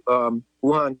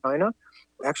 China,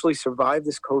 actually survived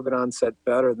this COVID onset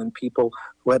better than people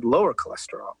who had lower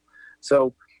cholesterol.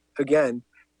 So again,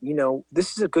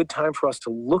 this is a good time for us to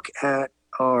look at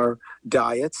our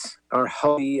diets, our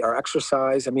healthy, our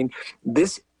exercise. I mean,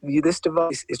 this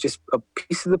device is just a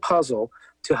piece of the puzzle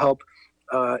to help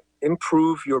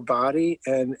improve your body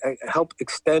and help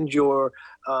extend your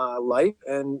life.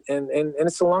 And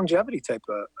it's a longevity type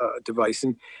of device.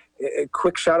 And a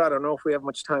quick shout out, I don't know if we have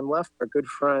much time left, our good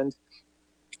friend,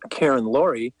 Karen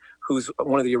Laurie, who's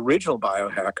one of the original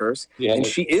biohackers, and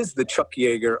she is the Chuck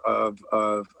Yeager of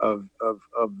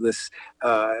this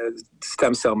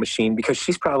stem cell machine, because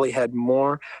she's probably had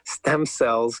more stem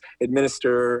cells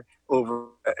administered over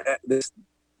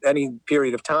any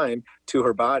period of time to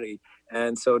her body.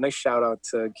 And so nice shout out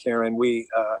to Karen. We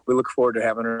look forward to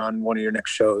having her on one of your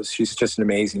next shows. She's just an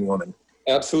amazing woman.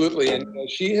 Absolutely. And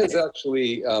she has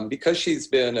actually, because she's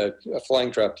been a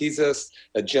flying trapezist,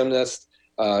 a gymnast,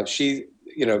 she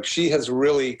has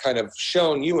really kind of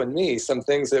shown you and me some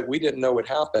things that we didn't know would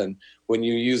happen when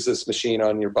you use this machine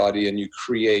on your body and you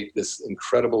create this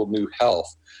incredible new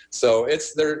health. So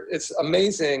it's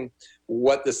amazing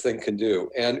what this thing can do.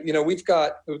 And, we've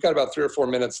got about 3 or 4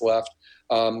 minutes left.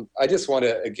 I just want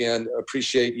to, again,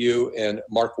 appreciate you and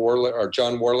Mark Warlick, or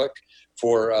John Warlick,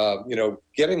 for,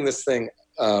 getting this thing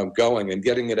going and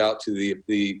getting it out to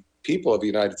the people of the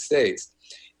United States.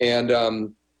 And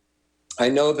I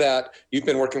know that you've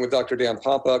been working with Dr. Dan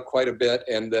Pompa quite a bit,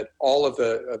 and that all of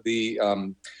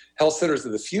the health centers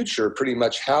of the future pretty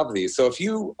much have these. So if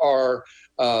you are,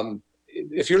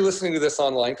 if you're listening to this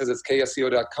online, because it's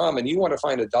ksco.com, and you want to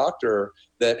find a doctor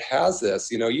that has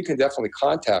this, you can definitely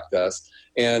contact us.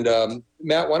 And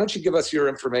Matt, why don't you give us your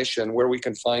information, where we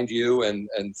can find you and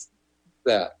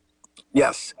that?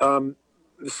 Yes.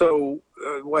 So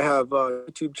I have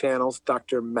YouTube channels,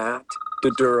 Dr. Matt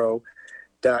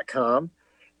Doduro.com,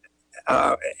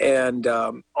 and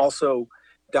also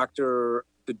Dr.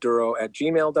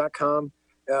 Doduro@gmail.com.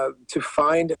 To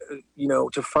find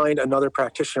another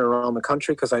practitioner around the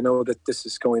country, because I know that this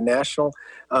is going national,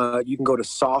 you can go to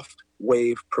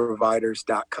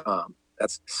softwaveproviders.com.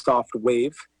 That's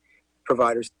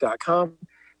softwaveproviders.com.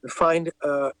 Find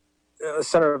a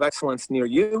center of excellence near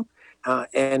you,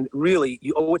 and really,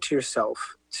 you owe it to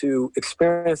yourself to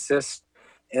experience this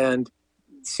and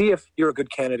see if you're a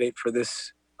good candidate for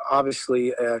this,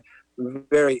 obviously,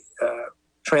 very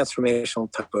transformational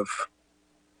type of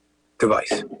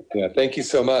device. Yeah, thank you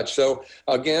so much. So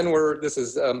again, this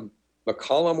is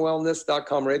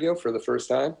McCollumWellness.com radio for the first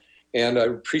time. And I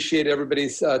appreciate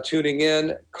everybody's tuning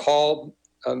in. Call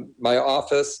my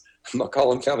office,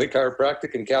 McCollum Family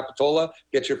Chiropractic in Capitola.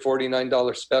 Get your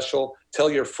 $49 special. Tell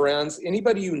your friends,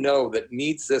 anybody you know that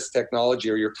needs this technology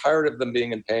or you're tired of them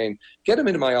being in pain, get them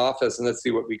into my office and let's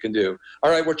see what we can do.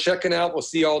 All right, we're checking out. We'll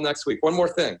see you all next week. One more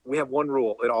thing. We have one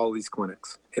rule at all these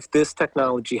clinics. If this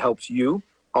technology helps you,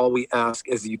 all we ask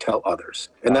is you tell others.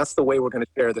 And that's the way we're going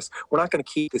to share this. We're not going to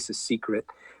keep this a secret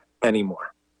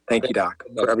anymore. Thank you, Doc,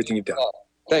 for everything you've done.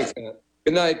 Thanks, man.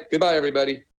 Good night. Goodbye,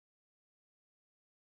 everybody.